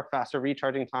for, faster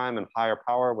recharging time and higher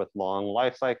power with long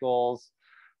life cycles.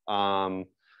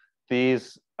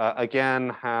 These, again,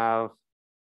 have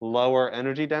lower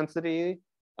energy density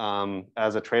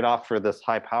as a trade-off for this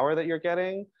high power that you're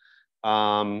getting.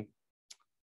 And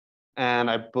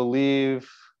I believe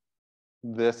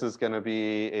this is going to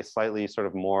be a slightly sort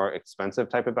of more expensive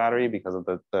type of battery because of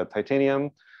the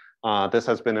titanium. This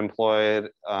has been employed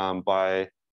by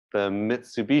the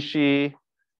Mitsubishi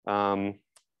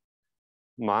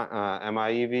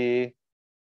MIEV,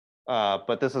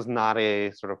 but this is not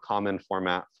a sort of common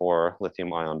format for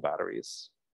lithium ion batteries.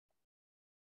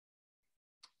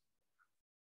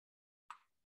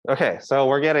 Okay, so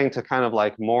we're getting to kind of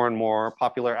like more and more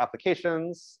popular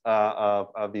applications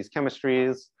of these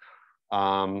chemistries.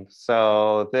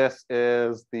 So this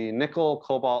is the nickel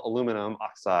cobalt aluminum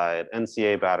oxide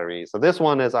NCA battery. So this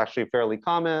one is actually fairly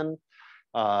common.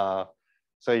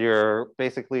 So you're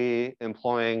basically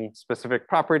employing specific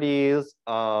properties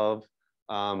of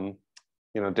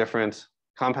different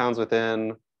compounds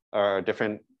within, or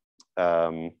different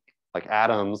like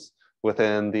atoms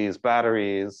within these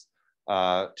batteries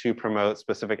to promote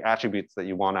specific attributes that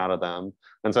you want out of them.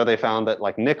 And so they found that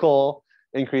like nickel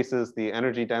increases the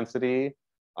energy density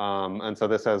And so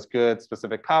this has good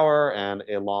specific power and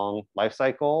a long life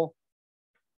cycle.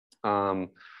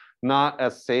 Not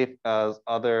as safe as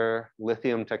other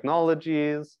lithium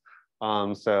technologies.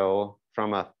 So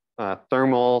from a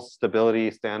thermal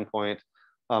stability standpoint,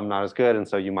 not as good. And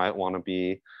so you might want to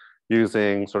be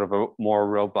using sort of a more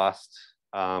robust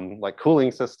like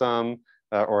cooling system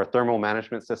or a thermal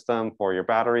management system for your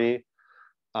battery.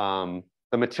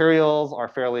 The materials are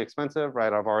fairly expensive,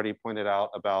 right? I've already pointed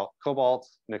out about cobalt.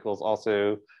 Nickel's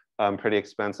also pretty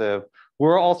expensive.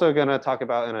 We're also going to talk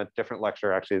about in a different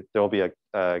lecture, actually, there'll be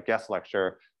a guest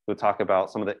lecture who'll talk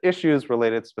about some of the issues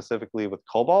related specifically with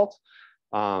cobalt.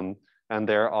 And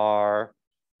there are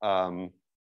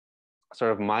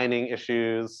sort of mining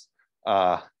issues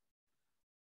that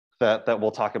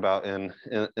we'll talk about in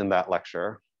that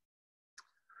lecture.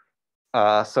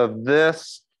 So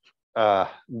this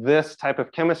type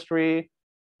of chemistry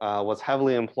was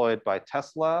heavily employed by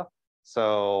Tesla.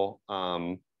 So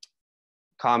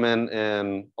common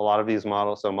in a lot of these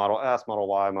models, so Model S, Model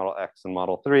Y, Model X, and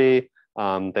Model 3,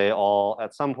 they all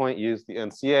at some point use the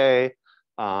NCA.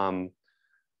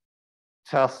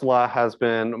 Tesla has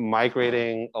been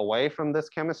migrating away from this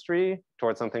chemistry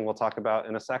towards something we'll talk about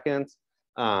in a second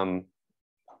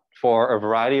for a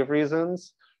variety of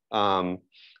reasons,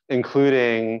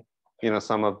 including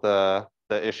some of the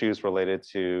issues related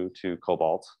to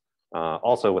cobalt,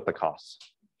 also with the costs.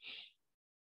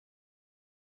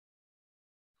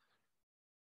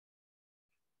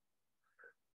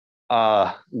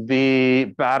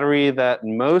 The battery that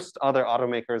most other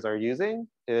automakers are using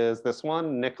is this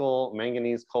one, nickel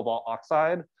manganese cobalt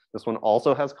oxide. This one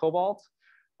also has cobalt,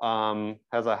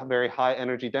 has a very high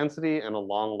energy density and a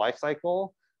long life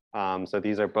cycle. So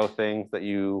these are both things that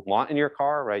you want in your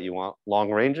car, right? You want long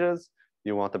ranges.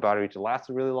 You want the battery to last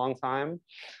a really long time.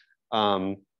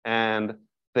 And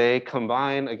they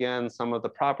combine, again, some of the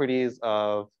properties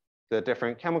of the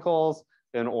different chemicals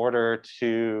in order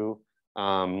to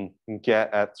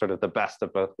get at sort of the best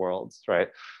of both worlds, right?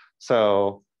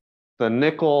 So the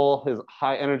nickel is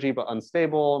high energy but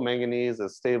unstable. Manganese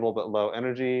is stable but low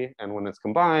energy. And when it's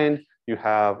combined, you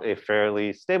have a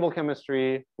fairly stable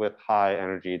chemistry with high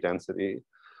energy density.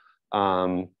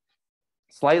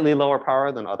 Slightly lower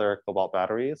power than other cobalt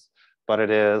batteries, but it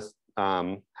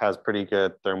has pretty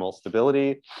good thermal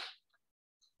stability.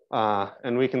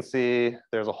 And we can see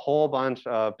there's a whole bunch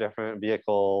of different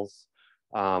vehicles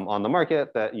on the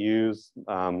market that use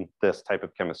this type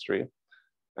of chemistry.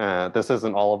 This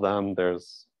isn't all of them.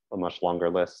 There's a much longer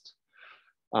list.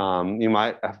 You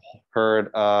might have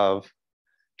heard of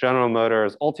General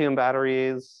Motors Ultium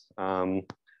batteries.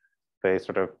 They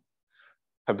sort of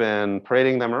have been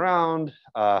parading them around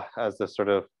as this sort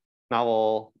of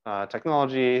novel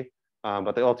technology,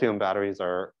 but the Ultium batteries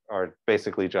are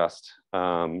basically just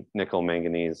nickel,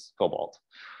 manganese, cobalt.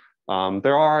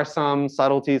 There are some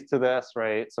subtleties to this,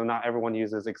 right? So not everyone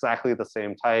uses exactly the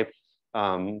same type.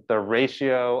 The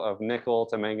ratio of nickel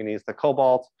to manganese to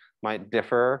cobalt might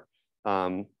differ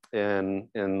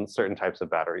in certain types of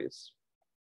batteries.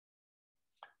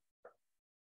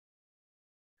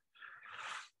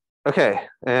 Okay,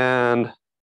 and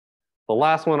the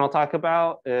last one I'll talk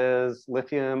about is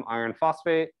lithium iron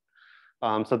phosphate.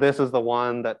 So this is the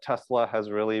one that Tesla has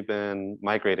really been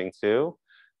migrating to.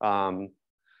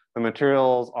 The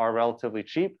materials are relatively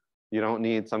cheap. You don't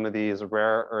need some of these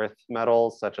rare earth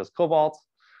metals such as cobalt.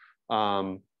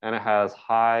 And it has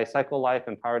high cycle life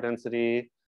and power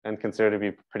density and considered to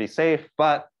be pretty safe,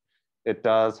 but it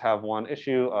does have one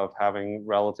issue of having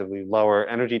relatively lower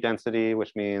energy density,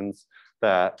 which means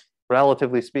that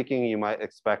relatively speaking, you might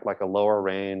expect like a lower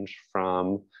range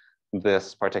from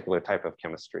this particular type of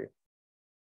chemistry.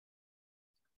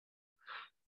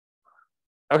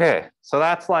 Okay, so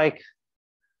that's like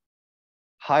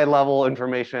high level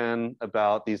information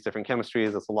about these different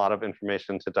chemistries. It's a lot of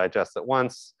information to digest at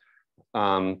once.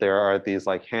 There are these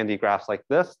like handy graphs like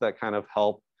this that kind of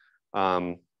help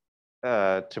to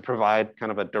provide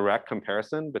kind of a direct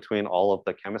comparison between all of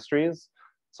the chemistries.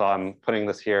 So I'm putting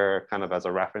this here kind of as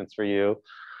a reference for you.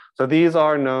 So these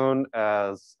are known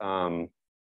as,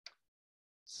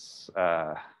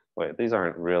 wait, these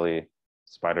aren't really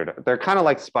they're kind of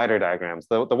like spider diagrams.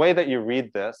 The way that you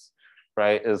read this,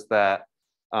 right, is that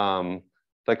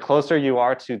the closer you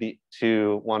are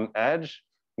to one edge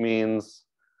means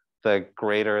the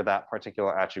greater that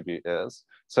particular attribute is.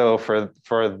 So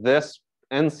for this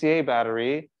NCA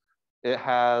battery, it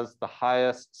has the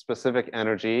highest specific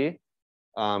energy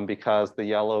because the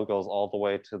yellow goes all the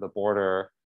way to the border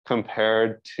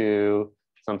compared to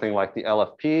something like the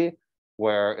LFP,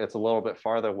 where it's a little bit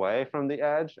farther away from the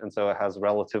edge. And so it has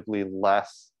relatively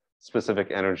less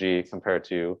specific energy compared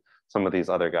to some of these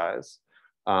other guys.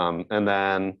 And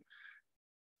then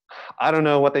I don't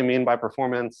know what they mean by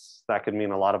performance. That could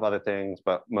mean a lot of other things,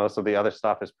 but most of the other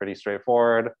stuff is pretty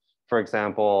straightforward. For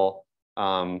example,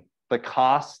 the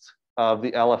cost of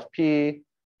the LFP,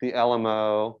 the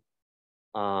LMO,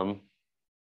 cobalt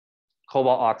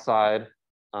oxide,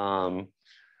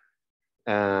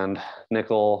 and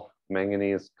nickel,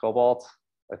 manganese, cobalt,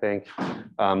 I think.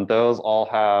 Those all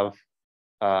have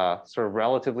sort of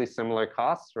relatively similar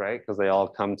costs, right? Because they all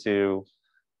come to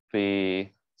the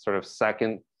sort of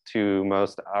second to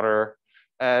most outer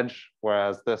edge,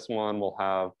 whereas this one will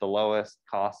have the lowest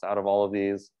cost out of all of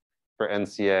these for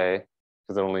NCA,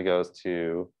 because it only goes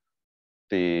to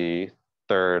the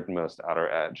third most outer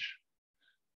edge.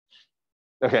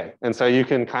 Okay, and so you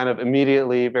can kind of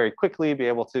immediately, very quickly be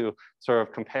able to sort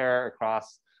of compare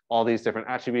across all these different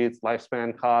attributes: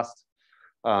 lifespan, cost,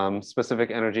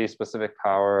 specific energy, specific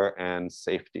power, and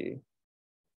safety.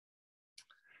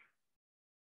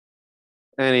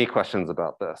 Any questions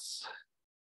about this?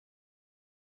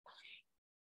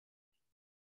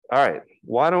 All right,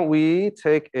 why don't we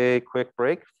take a quick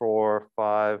break for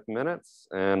 5 minutes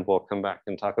and we'll come back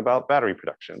and talk about battery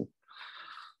production.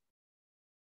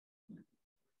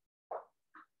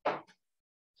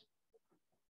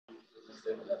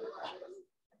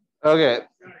 Okay,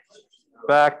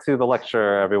 back to the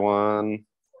lecture, everyone.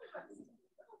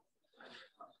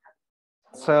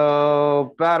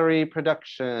 So battery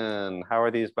production, how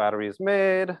are these batteries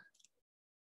made?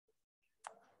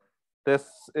 This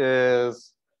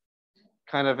is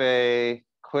kind of a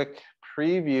quick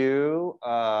preview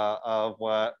of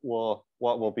what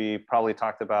will be probably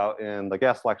talked about in the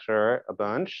guest lecture a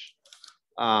bunch,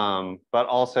 but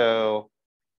also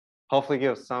hopefully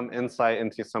give some insight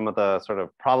into some of the sort of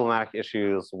problematic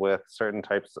issues with certain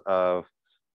types of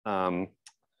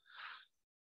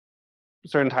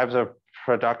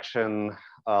production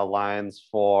lines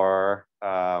for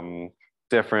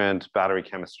different battery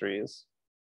chemistries.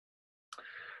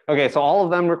 Okay, so all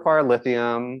of them require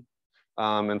lithium.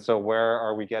 And so where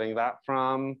are we getting that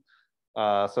from?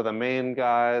 So the main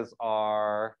guys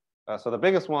are, so the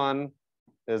biggest one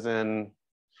is in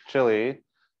Chile.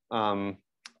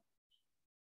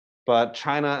 But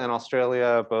China and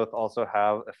Australia both also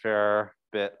have a fair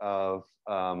bit of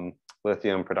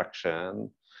lithium production.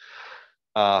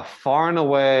 Far and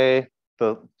away,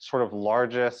 the sort of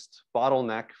largest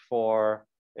bottleneck for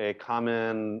a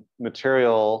common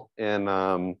material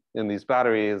in these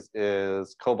batteries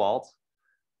is cobalt,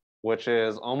 which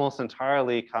is almost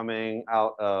entirely coming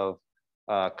out of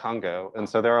Congo. And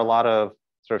so there are a lot of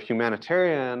sort of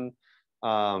humanitarian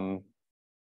and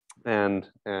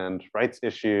rights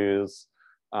issues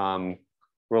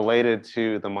related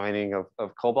to the mining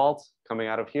of cobalt coming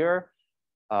out of here.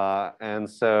 And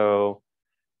so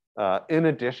in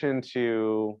addition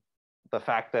to the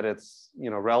fact that it's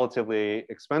relatively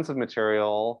expensive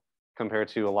material compared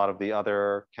to a lot of the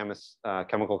other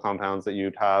chemical compounds that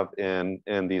you'd have in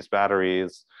these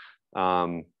batteries,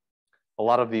 a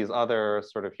lot of these other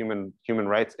sort of human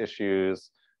rights issues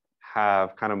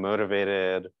have kind of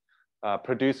motivated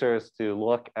producers to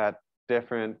look at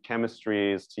different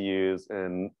chemistries to use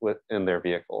in their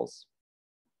vehicles.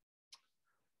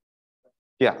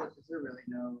 Yeah. Is there really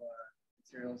no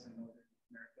materials in North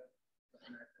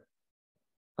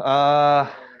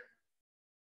America?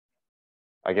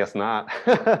 I guess not.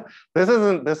 This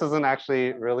isn't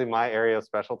actually really my area of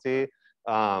specialty,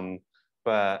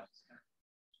 but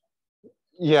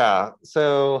yeah.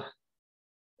 So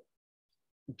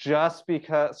just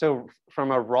because, so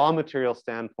from a raw material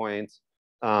standpoint,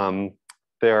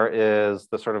 there is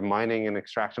the sort of mining and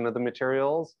extraction of the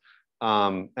materials,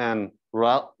 and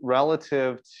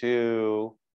relative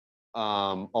to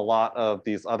a lot of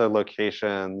these other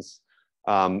locations,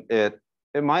 it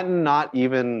might not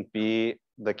even be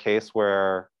the case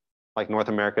where like North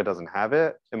America doesn't have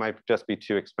it. It might just be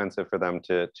too expensive for them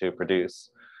to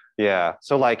produce. Yeah.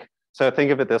 So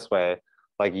think of it this way: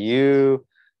 like you're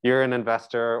an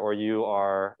investor, or you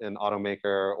are an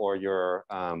automaker, or you're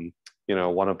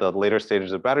one of the later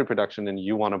stages of battery production, and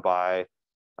you want to buy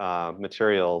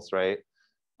materials, right?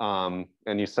 And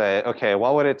you say, okay,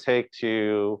 what would it take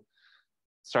to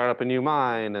start up a new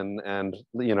mine and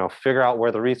figure out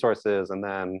where the resource is, and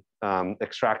then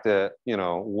extract it,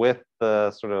 with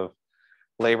the sort of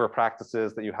labor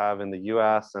practices that you have in the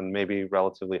US and maybe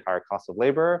relatively higher cost of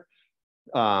labor.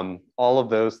 All of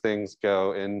those things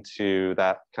go into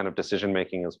that kind of decision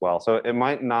making as well. So it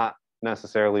might not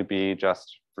necessarily be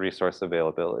just resource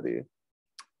availability.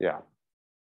 Yeah.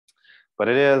 But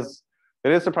it is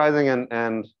surprising,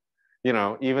 and you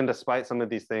know, even despite some of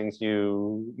these things,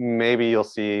 maybe you'll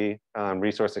see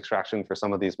resource extraction for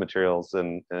some of these materials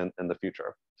in the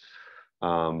future.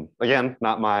 Again,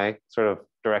 not my sort of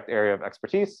direct area of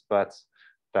expertise, but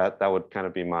that would kind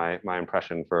of be my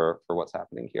impression for what's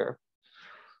happening here.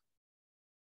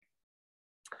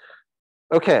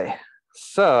 Okay,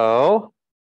 so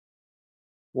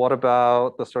what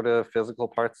about the sort of physical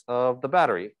parts of the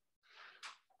battery?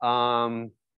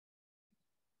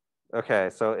 Okay,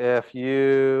 so if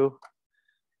you,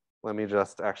 let me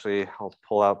just actually, I'll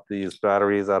pull out these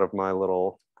batteries out of my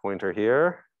little pointer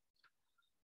here.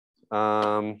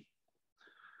 All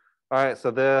right, so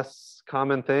this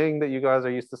common thing that you guys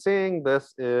are used to seeing,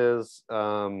 this is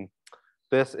a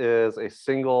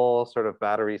single sort of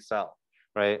battery cell,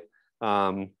 right?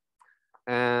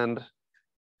 And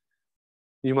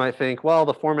you might think, well,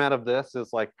 the format of this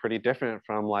is like pretty different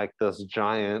from like this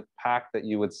giant pack that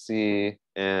you would see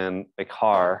in a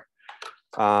car.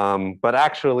 But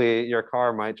actually your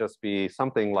car might just be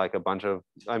something like a bunch of,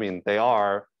 I mean, they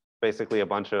are basically a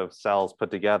bunch of cells put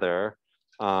together.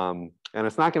 And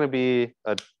it's not going to be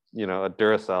a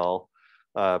Duracell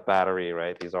battery,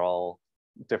 right? These are all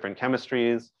different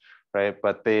chemistries, right?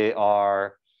 But they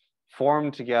are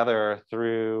formed together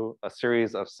through a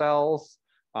series of cells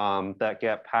that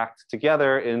get packed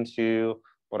together into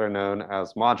what are known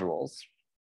as modules.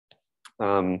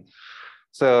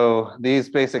 So these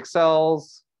basic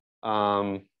cells,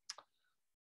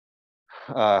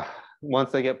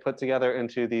 once they get put together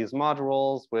into these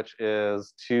modules, which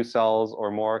is 2 cells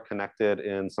or more connected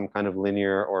in some kind of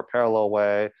linear or parallel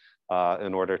way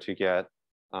in order to get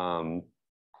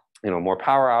more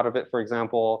power out of it, for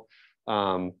example,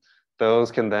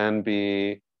 those can then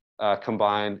be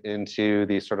combined into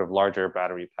these sort of larger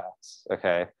battery packs,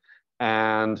 okay?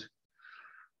 And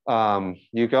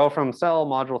you go from cell,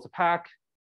 module to pack.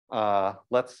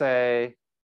 Let's say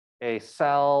a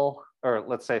cell, or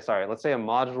let's say a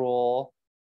module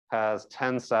has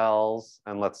 10 cells,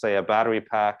 and let's say a battery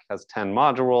pack has 10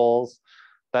 modules.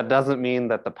 That doesn't mean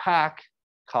that the pack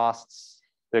costs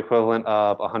the equivalent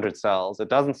of 100 cells. It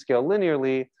doesn't scale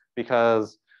linearly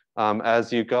because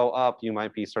as you go up, you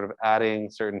might be sort of adding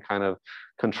certain kind of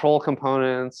control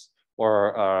components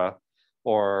or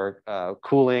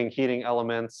cooling, heating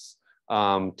elements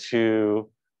to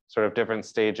sort of different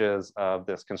stages of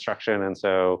this construction. And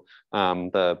so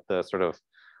the sort of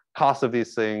cost of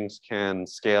these things can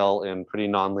scale in pretty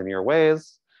nonlinear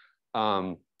ways.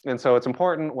 And so it's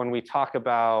important when we talk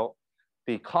about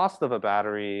the cost of a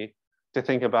battery to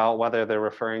think about whether they're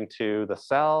referring to the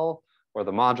cell or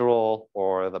the module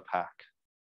or the pack.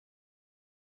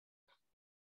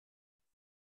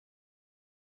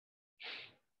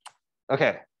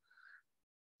 Okay,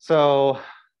 so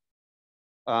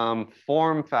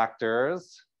form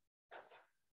factors.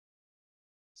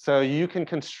 So you can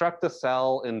construct a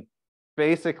cell in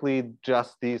basically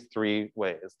just these 3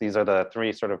 ways. These are the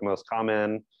 3 sort of most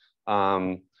common: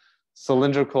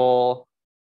 cylindrical,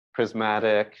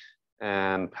 prismatic,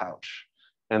 and pouch.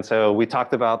 And so we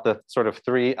talked about the sort of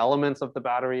 3 elements of the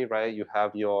battery, right? You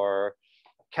have your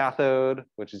cathode,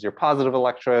 which is your positive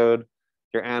electrode,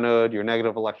 your anode, your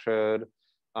negative electrode,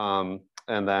 and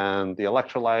then the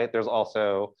electrolyte. There's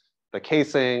also the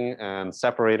casing and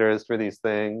separators for these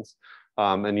things.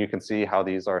 And you can see how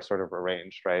these are sort of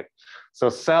arranged, right? So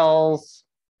cells,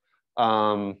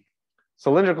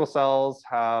 cylindrical cells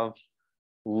have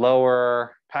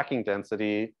lower packing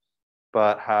density,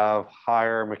 but have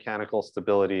higher mechanical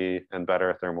stability and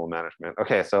better thermal management.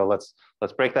 Okay, so let's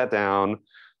break that down.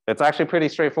 It's actually pretty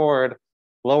straightforward.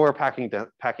 Lower packing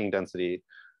density,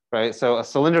 right? So a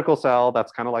cylindrical cell,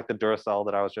 that's kind of like the Duracell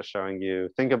that I was just showing you.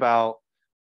 Think about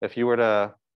if you were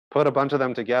to put a bunch of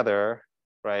them together,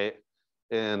 right,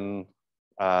 in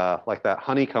like that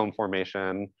honeycomb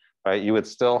formation, right, you would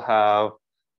still have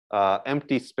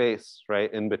empty space,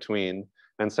 right, in between.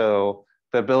 And so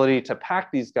the ability to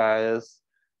pack these guys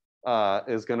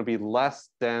is going to be less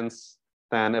dense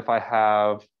than if I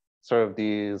have sort of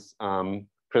these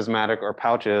prismatic or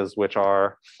pouches, which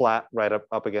are flat right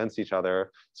up against each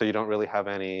other. So you don't really have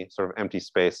any sort of empty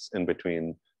space in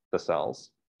between the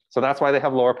cells. So that's why they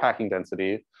have lower packing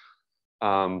density.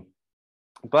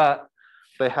 But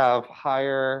they have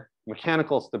higher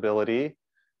mechanical stability.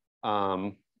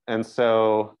 And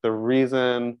so the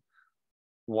reason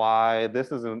why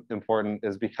this is important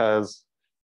is because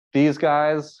these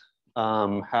guys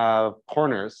have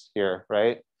corners here,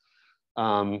 right?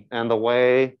 And the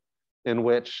way in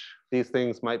which these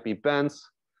things might be bent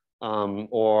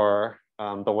or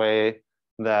the way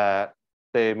that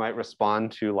they might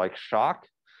respond to like shock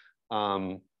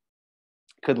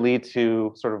could lead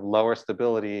to sort of lower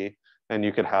stability and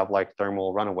you could have like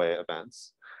thermal runaway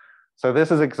events. So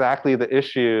this is exactly the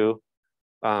issue.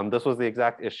 This was the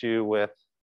exact issue with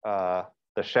the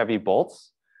Chevy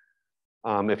Bolts.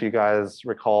 If you guys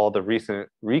recall the recent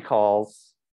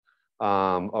recalls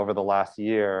over the last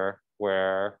year,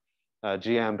 where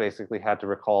GM basically had to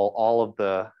recall all of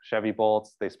the Chevy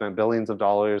Bolts. They spent billions of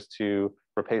dollars to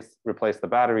replace the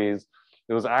batteries.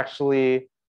 It was actually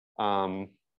the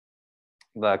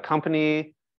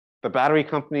battery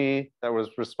company that was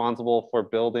responsible for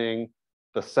building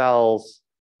the cells.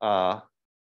 On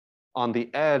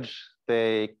the edge,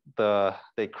 they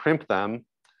crimped them,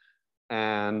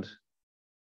 and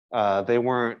they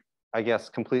weren't, I guess,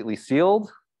 completely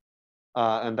sealed.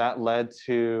 And that led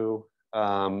to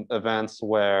events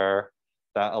where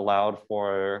that allowed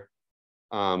for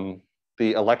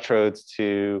the electrodes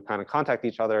to kind of contact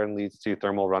each other and leads to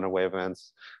thermal runaway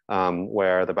events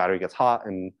where the battery gets hot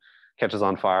and catches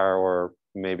on fire or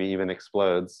maybe even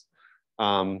explodes.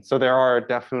 So there are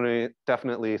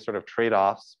definitely sort of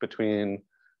trade-offs between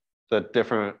the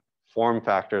different form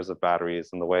factors of batteries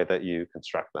and the way that you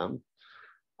construct them.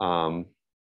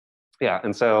 Yeah,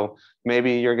 and so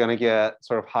maybe you're going to get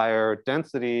sort of higher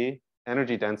density,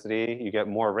 energy density, you get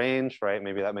more range, right?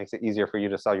 Maybe that makes it easier for you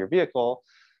to sell your vehicle,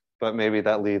 but maybe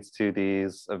that leads to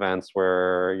these events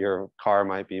where your car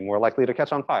might be more likely to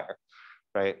catch on fire,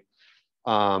 right?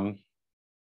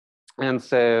 And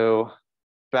so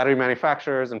battery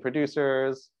manufacturers and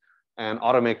producers and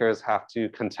automakers have to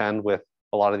contend with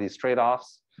a lot of these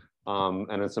trade-offs.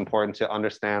 And it's important to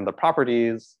understand the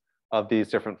properties of these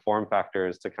different form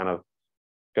factors to kind of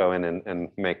go in and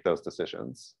make those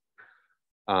decisions.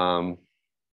 Yeah,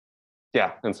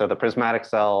 and so the prismatic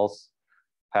cells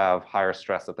have higher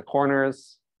stress at the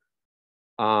corners.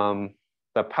 The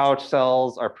pouch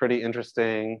cells are pretty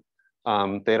interesting.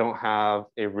 They don't have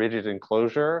a rigid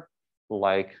enclosure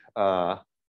like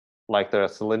the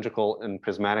cylindrical and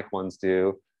prismatic ones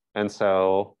do. And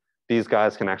so these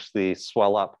guys can actually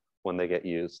swell up when they get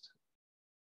used.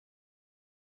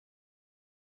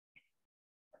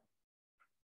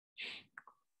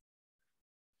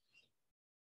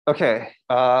 Okay,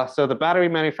 so the battery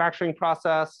manufacturing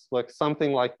process looks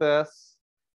something like this.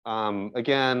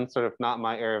 Again, sort of not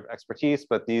my area of expertise,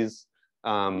 but these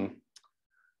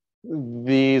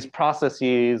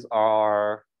processes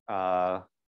are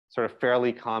sort of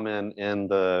fairly common in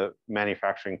the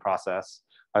manufacturing process.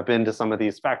 I've been to some of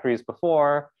these factories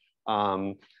before,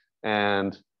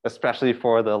 and especially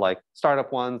for the like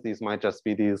startup ones, these might just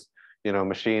be these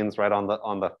machines right on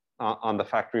the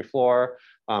factory floor,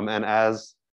 and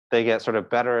as they get sort of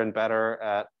better and better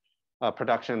at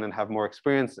production and have more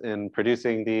experience in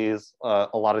producing these, a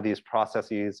lot of these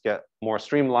processes get more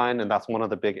streamlined, and that's one of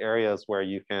the big areas where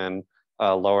you can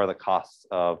lower the costs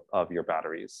of your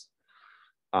batteries.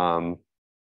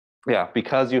 Yeah,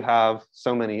 because you have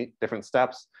so many different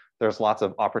steps, there's lots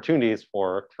of opportunities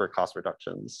for cost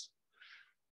reductions.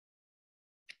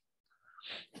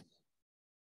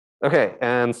 Okay,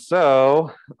 and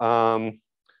so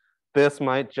this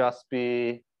might just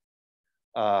be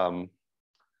the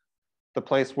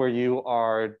place where you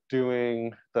are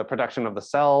doing the production of the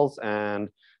cells, and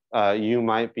you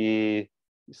might be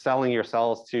selling your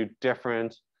cells to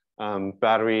different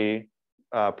battery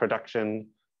production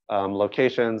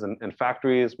locations and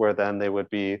factories, where then they would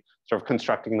be sort of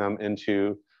constructing them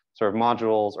into sort of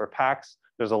modules or packs.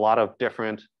 There's a lot of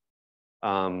different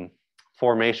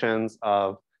formations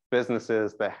of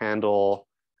businesses that handle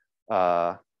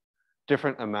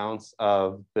different amounts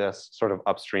of this sort of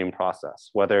upstream process,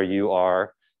 whether you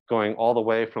are going all the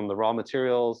way from the raw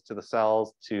materials to the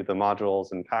cells to the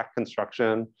modules and pack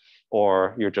construction,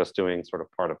 or you're just doing sort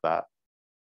of part of that.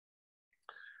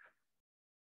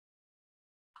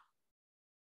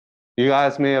 You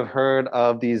guys may have heard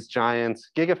of these giant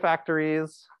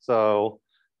gigafactories. So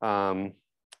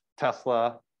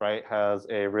Tesla, right, has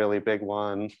a really big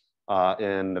one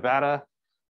in Nevada,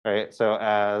 right? So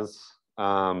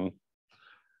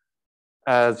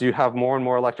as you have more and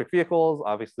more electric vehicles,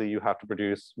 obviously you have to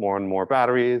produce more and more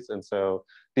batteries. And so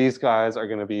these guys are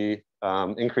going to be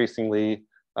increasingly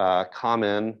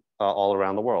common all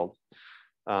around the world.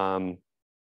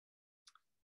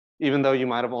 Even though you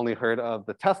might have only heard of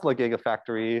the Tesla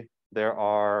Gigafactory, there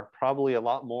are probably a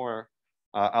lot more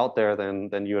out there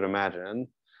than you would imagine.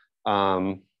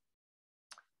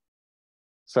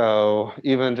 So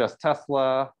even just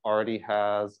Tesla already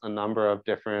has a number of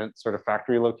different sort of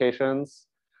factory locations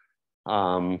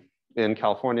in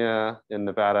California, in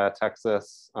Nevada,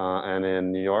 Texas, and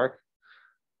in New York.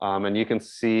 And you can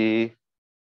see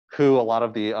who a lot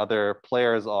of the other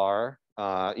players are,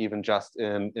 even just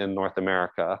in North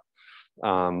America.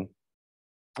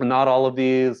 Not all of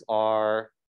these are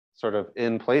sort of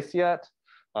in place yet.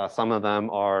 Some of them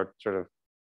are sort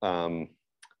of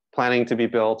planning to be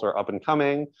built or up and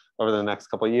coming over the next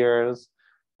couple of years.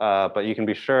 But you can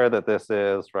be sure that this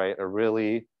is, right, a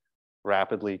really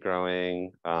rapidly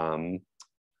growing growing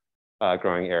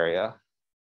area.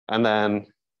 And then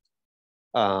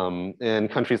in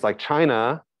countries like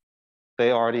China,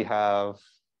 they already have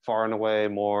far and away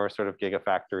more sort of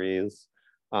gigafactories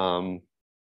than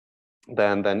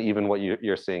even what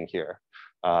you're seeing here.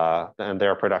 And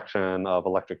their production of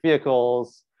electric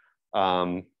vehicles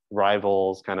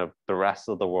rivals kind of the rest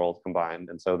of the world combined.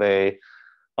 And so they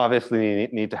obviously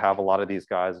need to have a lot of these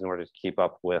guys in order to keep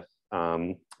up with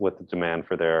the demand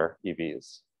for their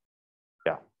EVs.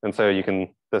 Yeah, and so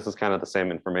this is kind of the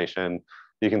same information.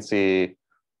 You can see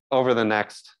over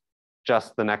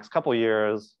just the next couple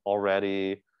years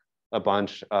already, a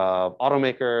bunch of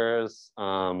automakers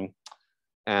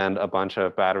and a bunch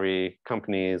of battery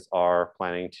companies are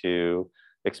planning to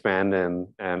expand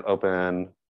and open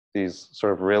these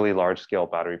sort of really large scale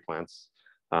battery plants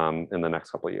in the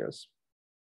next couple of years.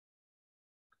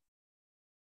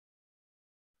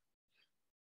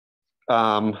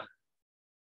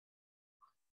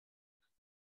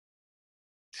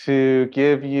 To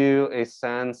give you a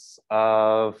sense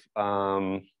of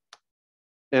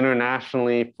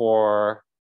internationally for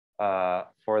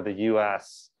the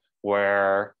US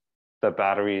where the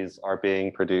batteries are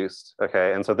being produced.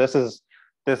 Okay, and so this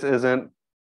isn't,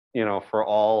 you know, for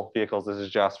all vehicles. This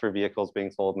is just for vehicles being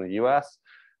sold in the US.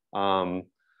 From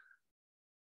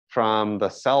the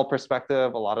cell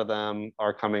perspective, a lot of them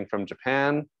are coming from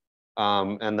Japan,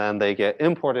 and then they get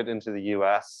imported into the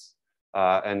US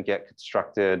and get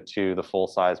constructed to the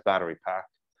full-size battery pack.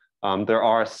 There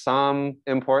are some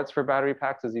imports for battery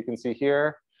packs, as you can see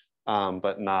here,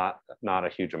 but not a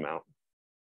huge amount.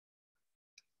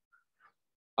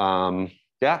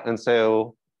 Yeah, and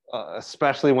so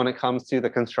especially when it comes to the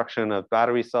construction of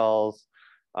battery cells,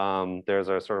 there's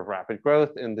a sort of rapid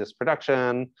growth in this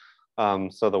production.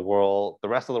 So the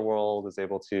rest of the world is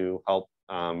able to help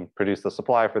produce the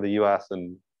supply for the US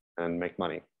and make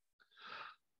money.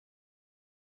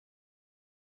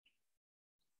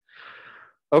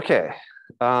 Okay,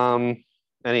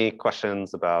 any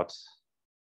questions about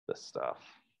this stuff?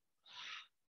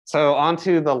 So on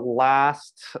to the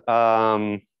last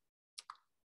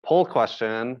poll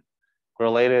question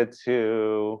related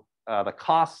to the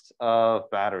cost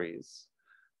of batteries.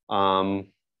 Yeah,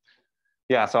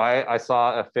 so I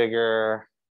saw a figure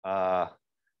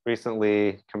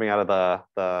recently coming out of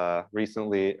the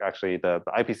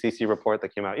IPCC report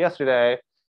that came out yesterday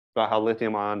about how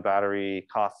lithium-ion battery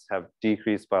costs have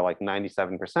decreased by like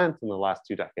 97% in the last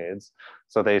 2 decades.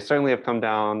 So they certainly have come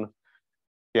down,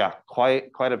 yeah,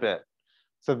 quite a bit.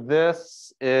 So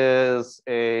this is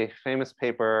a famous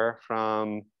paper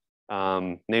from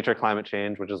Nature Climate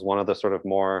Change, which is one of the sort of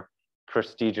more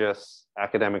prestigious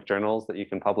academic journals that you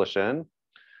can publish in.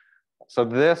 So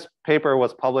this paper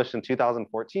was published in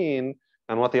 2014,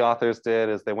 and what the authors did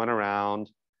is they went around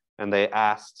and they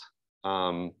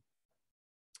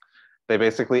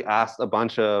basically asked a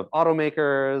bunch of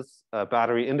automakers,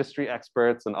 battery industry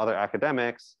experts, and other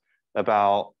academics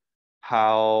about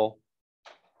how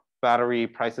battery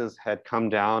prices had come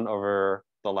down over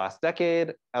the last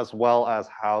decade, as well as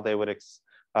how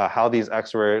how these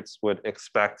experts would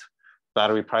expect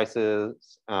battery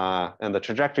prices and the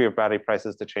trajectory of battery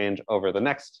prices to change over the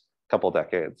next couple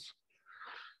decades.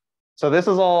 So this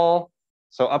is all,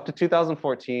 so up to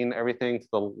 2014, everything to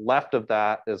the left of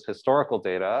that is historical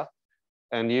data.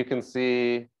 And you can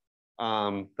see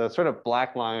the sort of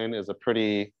black line is a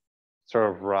pretty sort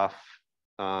of rough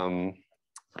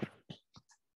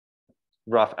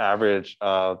average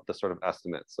of the sort of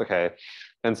estimates, okay?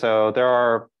 And so there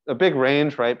are a big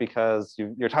range, right? Because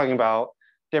you're talking about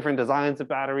different designs of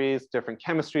batteries, different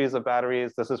chemistries of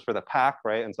batteries. This is for the pack,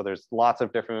 right? And so there's lots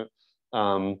of different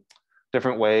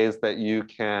ways that you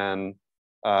can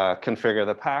configure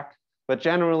the pack. But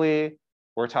generally,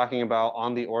 we're talking about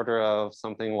on the order of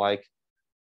something like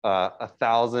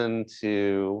 $1,000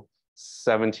 to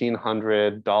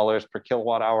 $1,700 per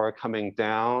kilowatt hour coming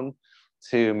down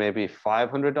to maybe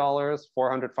 $500,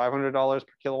 $500 per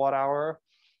kilowatt hour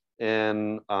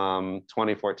in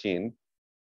 2014.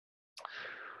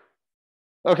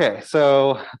 Okay,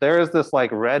 so there is this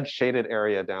like red shaded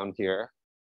area down here.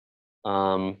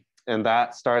 And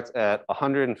that starts at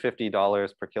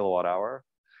 $150 per kilowatt hour.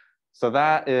 So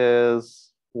that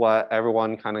is what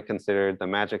everyone kind of considered the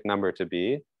magic number to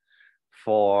be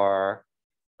for,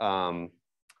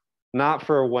 not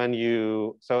for when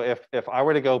you, so if I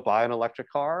were to go buy an electric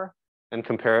car and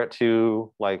compare it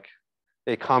to like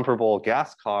a comparable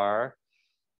gas car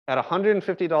at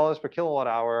 $150 per kilowatt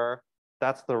hour.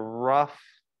 That's the rough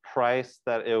price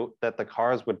that the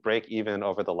cars would break even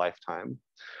over the lifetime.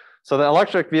 So the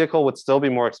electric vehicle would still be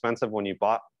more expensive when you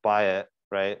buy it,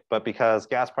 right? But because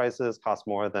gas prices cost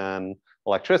more than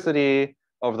electricity,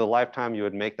 over the lifetime, you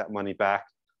would make that money back.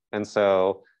 And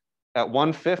so at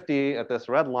 150 at this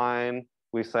red line,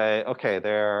 we say, okay,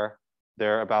 they're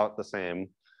about the same.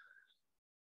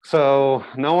 So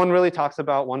no one really talks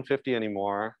about 150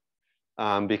 anymore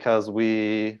because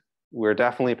we're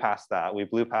definitely past that. We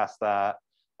blew past that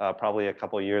probably a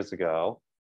couple of years ago.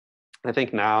 I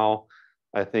think now,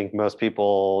 I think most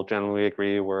people generally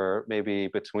agree we're maybe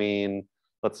between,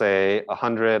 let's say,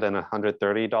 $100 and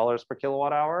 $130 per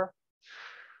kilowatt hour.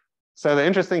 So the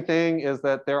interesting thing is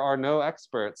that there are no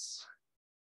experts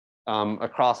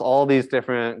across all these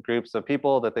different groups of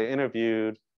people that they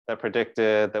interviewed that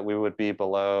predicted that we would be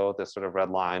below this sort of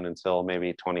red line until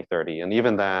maybe 2030. And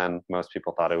even then, most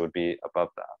people thought it would be above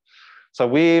that. So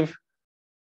we've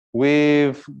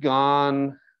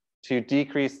gone to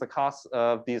decrease the cost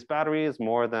of these batteries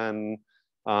more than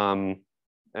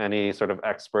any sort of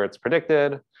experts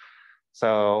predicted.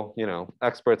 So, you know,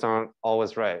 experts aren't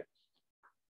always right,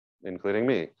 including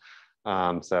me.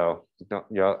 So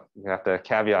you have to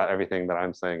caveat everything that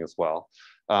I'm saying as well.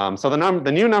 So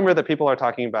the new number that people are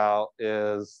talking about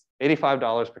is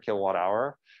 $85 per kilowatt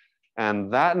hour.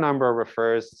 And that number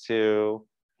refers to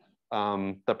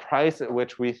the price at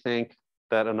which we think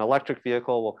that an electric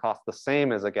vehicle will cost the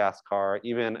same as a gas car,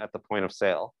 even at the point of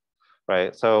sale,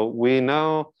 right? So we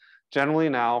know generally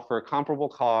now for a comparable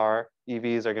car,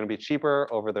 EVs are going to be cheaper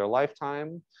over their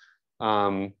lifetime,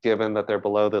 given that they're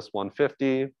below this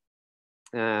 150.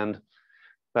 And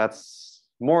that's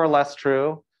more or less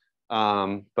true.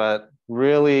 But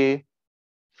really,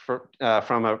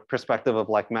 from a perspective of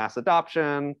like mass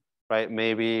adoption, right?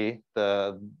 Maybe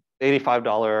the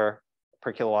 $85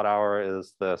 per kilowatt hour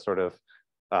is the sort of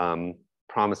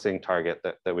promising target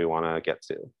that we want to get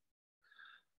to.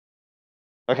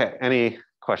 Okay, any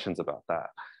questions about that?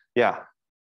 Yeah.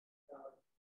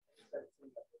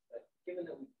 Given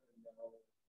that we know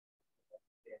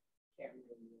it can't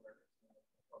really work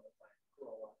on the planet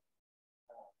grow up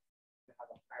to have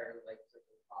a higher life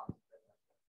cycle cost than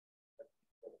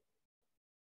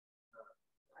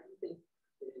I think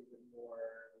it is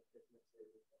more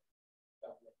businesses and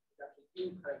government actually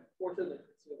do kind of force the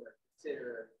consumer to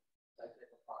consider life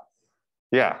cycle costs.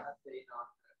 Yeah. Have they not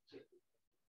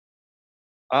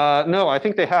No, I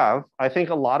think they have. I think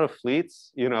a lot of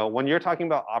fleets, you know, when you're talking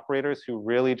about operators who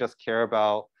really just care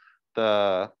about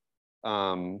the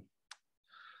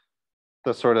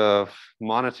sort of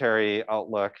monetary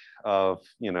outlook of,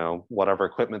 you know, whatever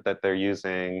equipment that they're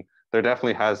using, there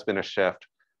definitely has been a shift.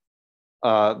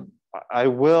 I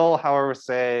will, however,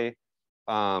 say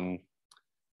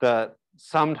that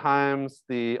sometimes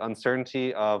the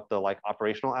uncertainty of the like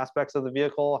operational aspects of the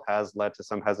vehicle has led to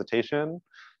some hesitation.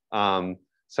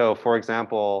 So for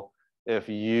example, if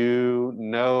you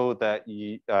know that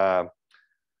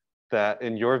that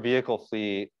in your vehicle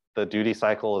fleet, the duty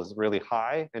cycle is really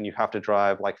high and you have to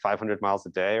drive like 500 miles a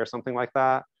day or something like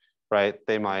that, right?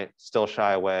 They might still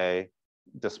shy away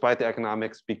despite the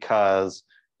economics because,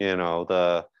 you know,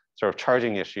 the sort of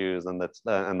charging issues and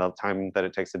the time that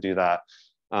it takes to do that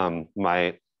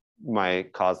might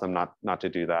cause them not to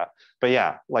do that. But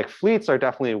yeah, like fleets are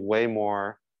definitely way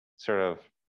more sort of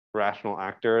rational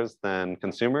actors than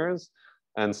consumers.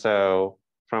 And so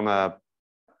from a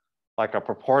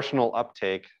proportional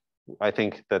uptake, I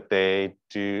think that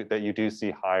you do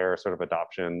see higher sort of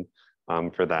adoption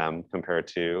for them compared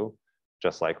to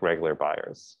just like regular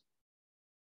buyers.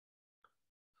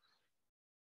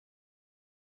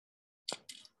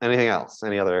 Anything else?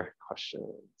 Any other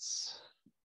questions?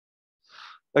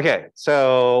 Okay,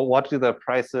 so what do the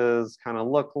prices kind of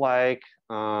look like?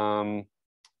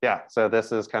 Yeah, so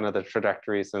this is kind of the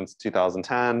trajectory since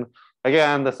 2010.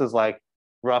 Again, this is like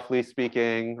roughly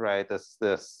speaking, right? This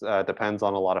depends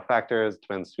on a lot of factors,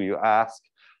 depends who you ask.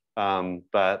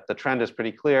 But the trend is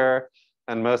pretty clear.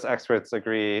 And most experts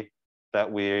agree that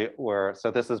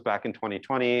so this is back in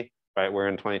 2020, right? We're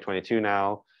in 2022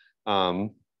 now.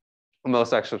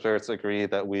 Most experts agree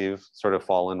that we've sort of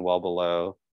fallen well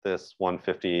below this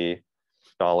 $150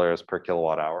 per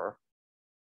kilowatt hour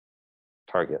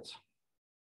target.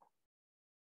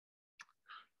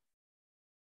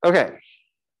 Okay,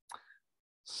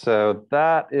 so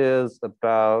that is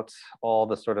about all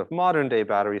the sort of modern day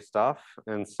battery stuff.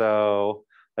 And so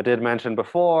I did mention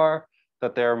before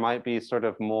that there might be sort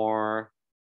of more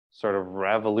sort of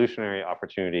revolutionary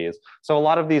opportunities. So a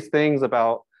lot of these things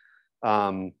about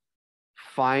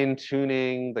fine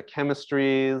tuning the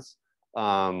chemistries,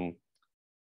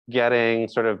 getting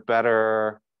sort of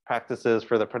better practices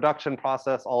for the production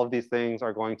process. All of these things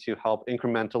are going to help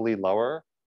incrementally lower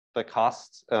the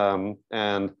costs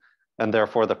and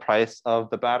therefore the price of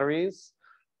the batteries.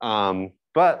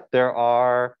 But there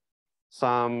are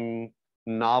some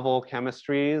novel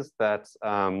chemistries that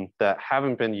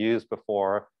haven't been used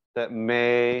before that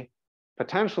may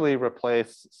potentially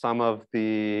replace some of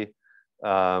the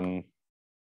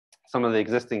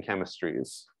existing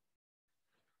chemistries.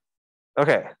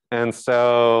 Okay, and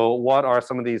so what are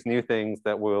some of these new things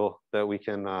that we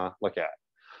can look at?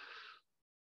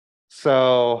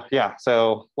 So yeah,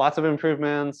 so lots of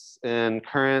improvements in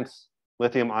current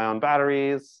lithium-ion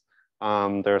batteries.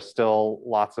 There's still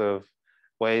lots of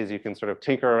ways you can sort of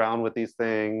tinker around with these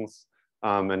things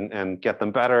and get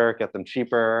them better, get them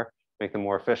cheaper, make them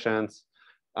more efficient.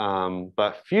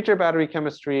 But future battery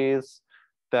chemistries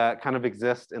that kind of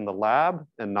exist in the lab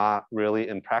and not really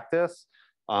in practice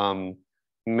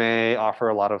may offer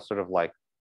a lot of sort of like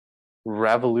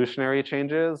revolutionary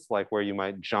changes, like where you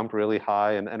might jump really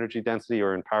high in energy density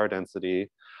or in power density.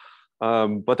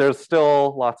 But there's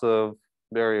still lots of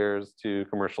barriers to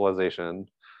commercialization,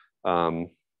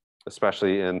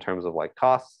 especially in terms of like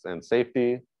costs and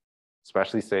safety,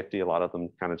 especially safety. A lot of them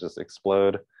kind of just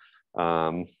explode.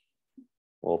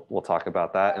 We'll talk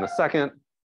about that in a second.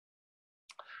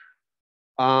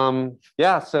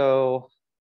 Yeah, so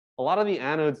a lot of the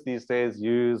anodes these days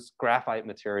use graphite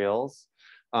materials.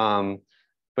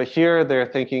 But here they're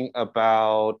thinking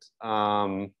about,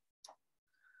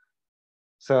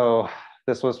 so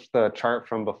this was the chart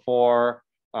from before.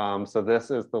 So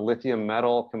this is the lithium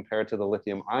metal compared to the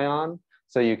lithium ion.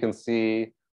 So you can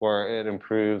see where it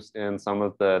improves in some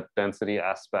of the density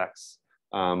aspects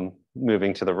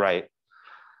moving to the right.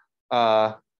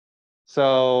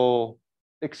 So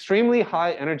extremely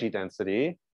high energy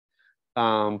density,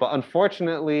 but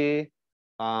unfortunately,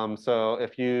 so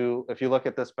if you look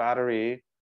at this battery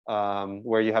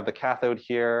where you have the cathode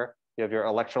here, you have your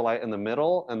electrolyte in the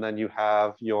middle, and then you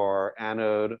have your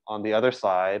anode on the other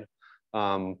side.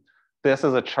 This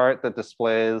is a chart that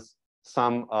displays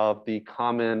some of the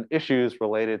common issues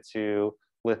related to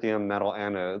lithium metal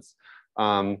anodes.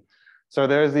 So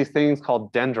there's these things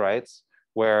called dendrites,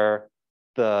 where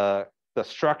the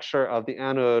structure of the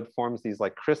anode forms these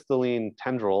like crystalline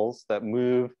tendrils that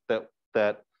move, that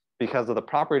because of the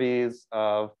properties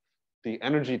of the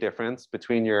energy difference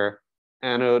between your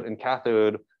anode and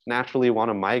cathode naturally want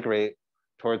to migrate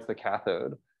towards the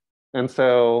cathode. And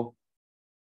so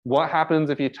what happens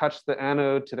if you touch the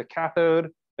anode to the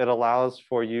cathode? It allows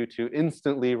for you to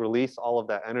instantly release all of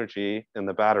that energy in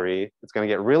the battery. It's going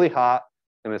to get really hot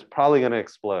and it's probably going to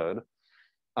explode.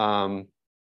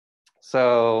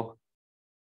 So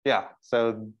yeah,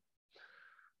 so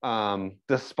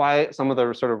despite some of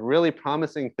the sort of really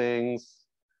promising things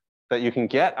that you can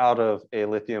get out of a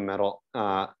lithium metal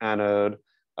anode,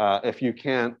 if you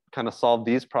can't kind of solve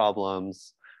these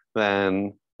problems,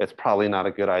 then it's probably not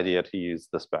a good idea to use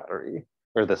this battery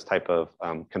or this type of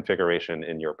configuration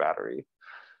in your battery.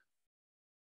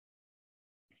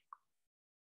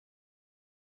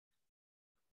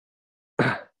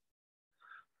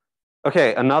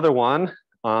 Okay, another one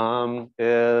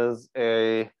is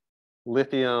a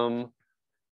lithium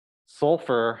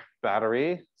sulfur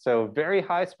battery. So very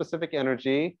high specific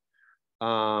energy.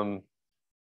 And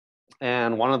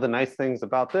one of the nice things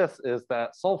about this is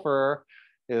that sulfur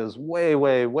is way,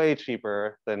 way, way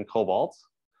cheaper than cobalt.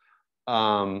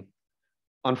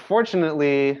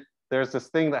 Unfortunately, there's this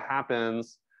thing that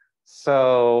happens.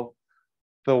 So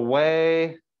the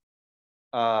way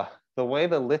the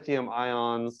lithium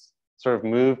ions sort of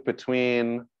move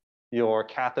between your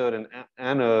cathode and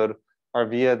anode are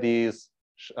via these,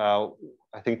 I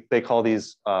think they call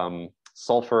these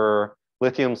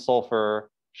lithium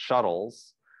sulfur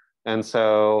shuttles. And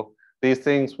so these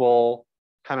things will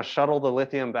kind of shuttle the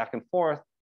lithium back and forth,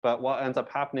 but what ends up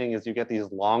happening is you get these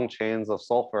long chains of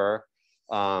sulfur.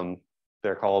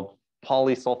 They're called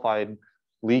polysulfide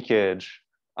leakage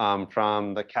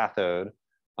from the cathode.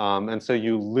 And so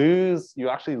you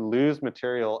actually lose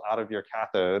material out of your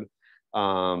cathode,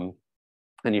 and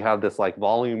you have this like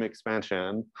volume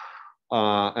expansion,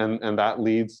 and that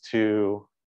leads to,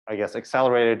 I guess,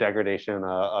 accelerated degradation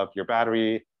of your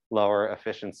battery, lower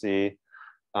efficiency.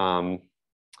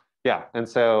 Yeah, and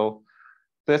so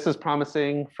this is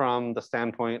promising from the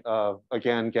standpoint of,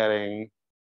 again, getting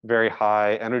very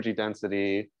high energy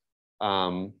density,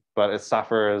 but it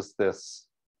suffers this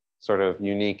sort of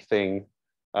unique thing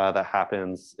that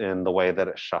happens in the way that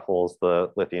it shuffles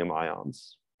the lithium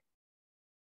ions.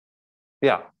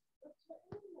 Yeah.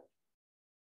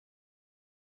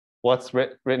 What's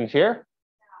written here?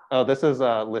 Oh, this is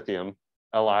lithium,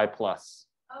 Li plus.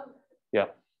 Oh.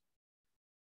 Yep.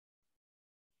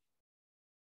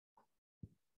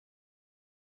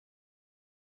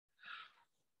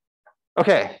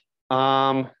 Okay.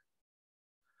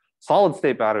 Solid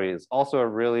state batteries, also a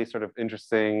really sort of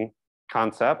interesting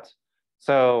concept.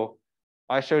 So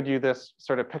I showed you this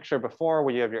sort of picture before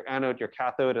where you have your anode, your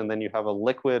cathode, and then you have a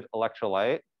liquid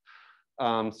electrolyte.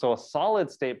 So a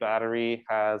solid state battery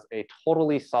has a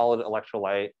totally solid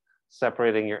electrolyte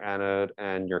separating your anode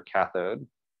and your cathode.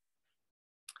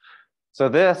 So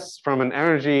this, from an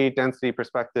energy density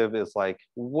perspective, is like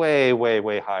way, way,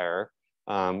 way higher,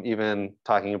 even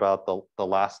talking about the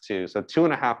last two. So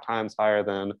 2.5 times higher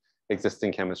than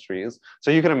existing chemistries.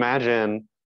 So you can imagine,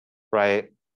 right,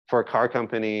 for a car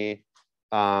company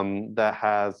that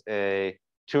has a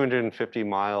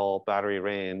 250-mile battery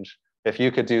range, if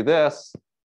you could do this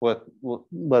with,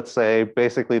 let's say,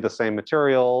 basically the same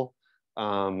material,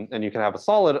 and you could have a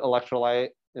solid electrolyte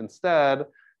instead,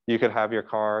 you could have your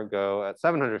car go at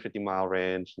 750-mile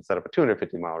range instead of a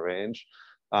 250-mile range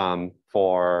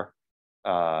for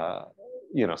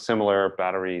similar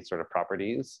battery sort of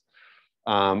properties.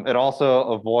 It also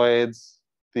avoids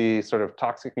the sort of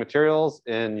toxic materials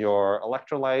in your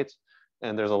electrolyte,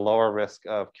 and there's a lower risk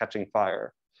of catching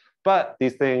fire. But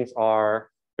these things are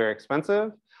very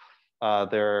expensive.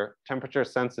 They're temperature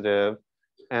sensitive,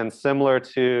 and similar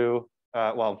to,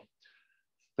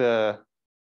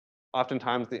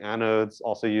 oftentimes the anodes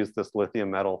also use this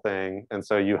lithium metal thing. And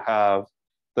so you have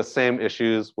the same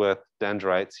issues with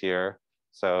dendrites here.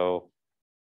 So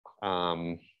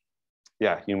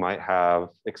yeah, you might have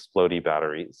explodey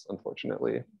batteries,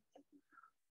 unfortunately.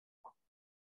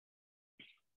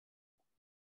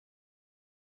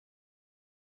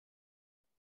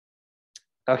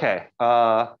 Okay,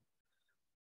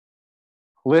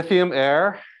 lithium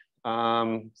air.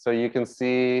 So you can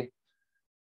see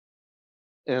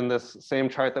in this same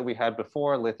chart that we had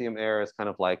before, lithium air is kind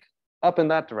of like up in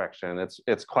that direction.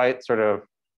 It's quite sort of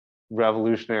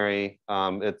revolutionary.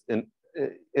 It's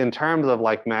in terms of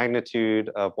like magnitude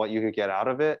of what you could get out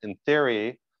of it. In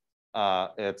theory,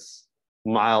 it's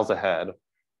miles ahead,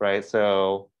 right?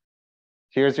 So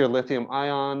here's your lithium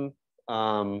ion,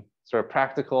 sort of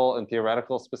practical and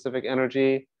theoretical specific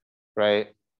energy, right?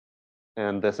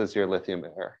 And this is your lithium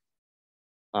air,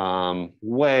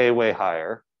 way, way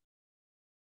higher.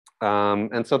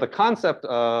 And so the concept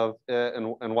of it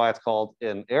and why it's called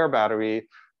an air battery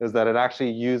is that it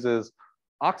actually uses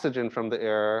oxygen from the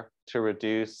air to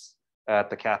reduce at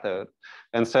the cathode.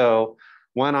 And so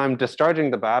when I'm discharging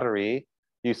the battery,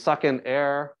 you suck in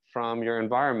air from your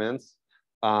environments,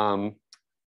 and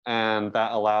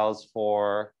that allows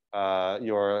for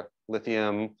your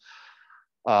lithium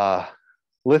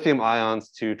ions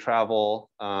to travel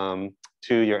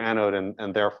to your anode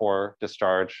and therefore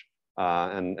discharge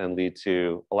and lead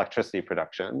to electricity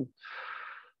production.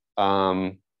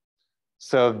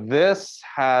 So this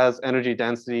has energy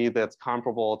density that's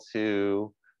comparable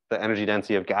to the energy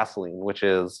density of gasoline, which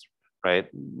is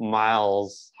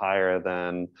miles higher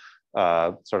than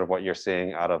sort of what you're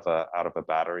seeing out of a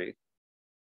battery.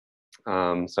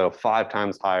 So 5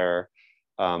 times higher.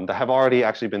 That have already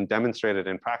actually been demonstrated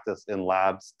in practice in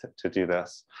labs to do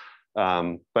this.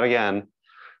 But again,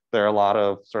 there are a lot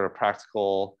of sort of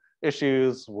practical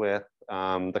issues with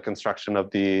the construction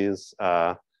of these,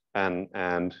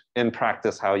 and in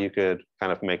practice, how you could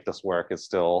kind of make this work is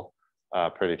still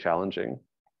pretty challenging.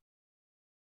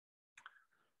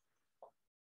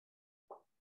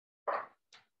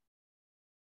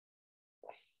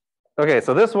 Okay,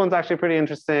 so this one's actually pretty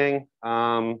interesting.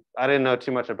 I didn't know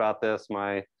too much about this.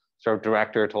 My sort of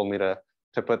director told me to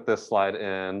put this slide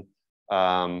in.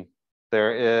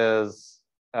 There is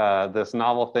this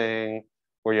novel thing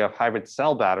where you have hybrid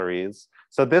cell batteries.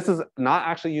 So this is not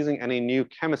actually using any new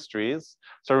chemistries.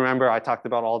 So remember, I talked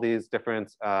about all these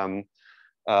different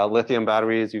lithium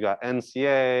batteries. You got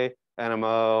NCA,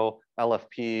 NMO,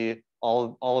 LFP,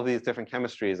 all of these different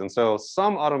chemistries. And so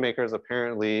some automakers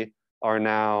apparently are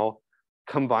now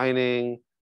combining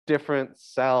different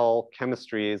cell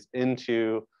chemistries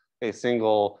into a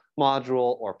single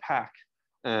module or pack.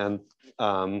 And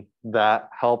that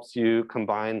helps you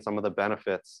combine some of the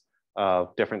benefits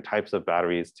of different types of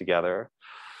batteries together.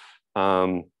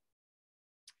 There's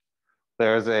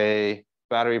a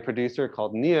battery producer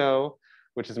called NEO,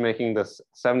 which is making this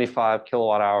 75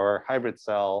 kilowatt hour hybrid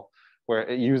cell where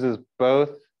it uses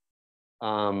both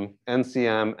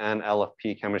NCM and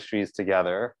LFP chemistries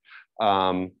together.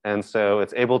 And so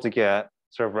it's able to get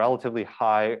sort of relatively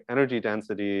high energy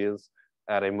densities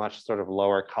at a much sort of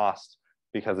lower cost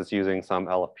because it's using some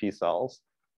LFP cells.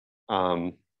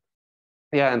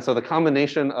 Yeah, and so the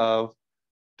combination of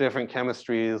different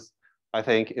chemistries, I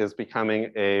think, is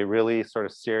becoming a really sort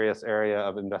of serious area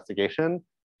of investigation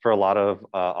for a lot of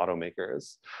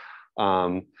automakers.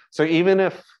 So even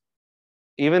if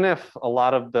a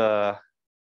lot of the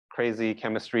crazy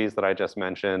chemistries that I just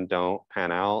mentioned don't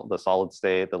pan out, the solid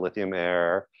state, the lithium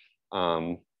air,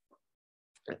 the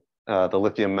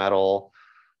lithium metal,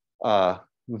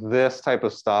 this type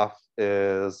of stuff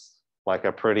is like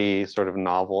a pretty sort of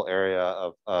novel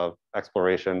area of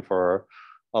exploration for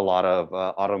a lot of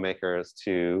automakers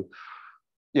to,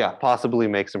 yeah, possibly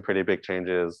make some pretty big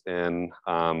changes in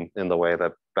the way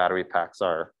that battery packs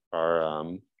are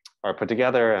put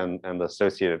together and the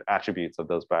associated attributes of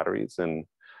those batteries in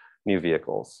new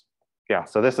vehicles. Yeah,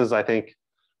 so this is, I think,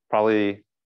 probably,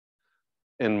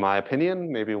 in my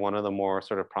opinion, maybe one of the more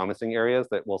sort of promising areas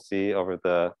that we'll see over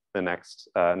the next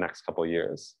couple of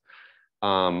years.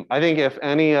 I think if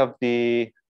any of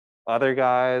the other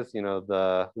guys, you know,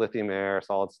 the lithium air,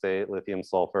 solid state, lithium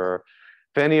sulfur,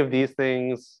 if any of these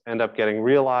things end up getting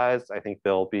realized, I think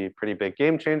they'll be pretty big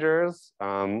game changers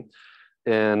in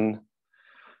the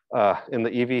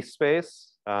EV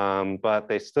space. But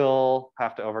they still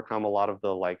have to overcome a lot of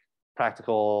the like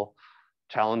practical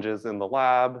challenges in the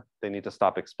lab. They need to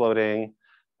stop exploding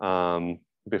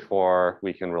before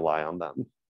we can rely on them.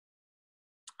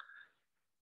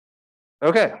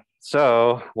 Okay,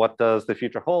 so what does the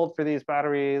future hold for these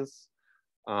batteries?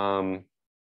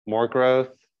 More growth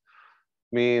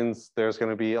means there's going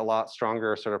to be a lot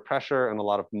stronger sort of pressure and a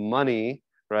lot of money,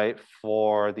 right,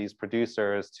 for these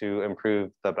producers to improve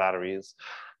the batteries.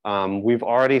 We've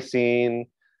already seen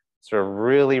sort of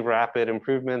really rapid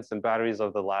improvements in batteries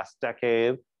over the last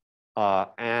decade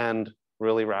and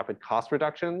really rapid cost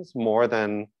reductions, more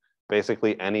than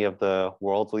basically any of the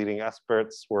world's leading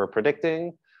experts were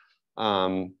predicting.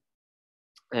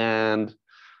 And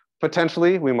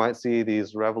potentially we might see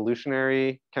these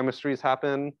revolutionary chemistries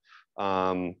happen.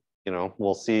 You know,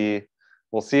 we'll see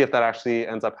if that actually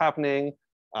ends up happening.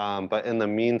 But in the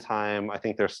meantime, I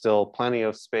think there's still plenty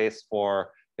of space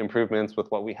for improvements with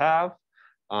what we have.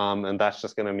 And that's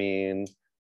just going to mean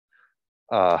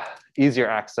easier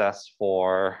access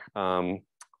for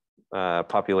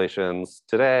populations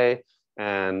today.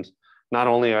 And not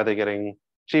only are they getting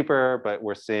cheaper, but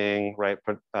we're seeing, right,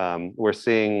 we're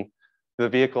seeing the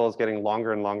vehicles getting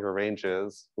longer and longer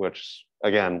ranges, which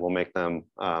again will make them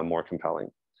more compelling.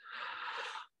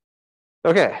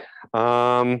 Okay,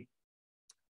 I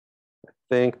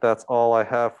think that's all I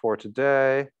have for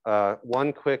today.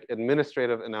 One quick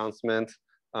administrative announcement.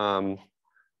 I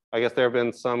guess there have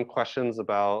been some questions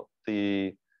about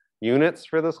the units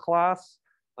for this class.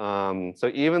 So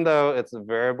even though it's a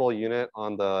variable unit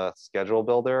on the schedule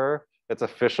builder, it's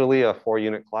officially a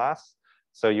 4-unit class.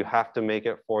 So you have to make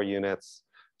it 4 units.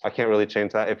 I can't really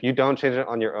change that. If you don't change it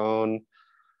on your own,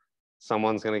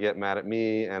 someone's going to get mad at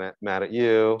me and mad at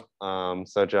you.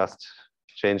 So just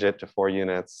change it to 4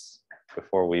 units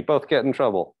before we both get in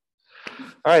trouble.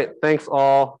 All right, thanks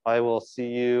all. I will see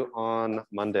you on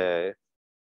Monday.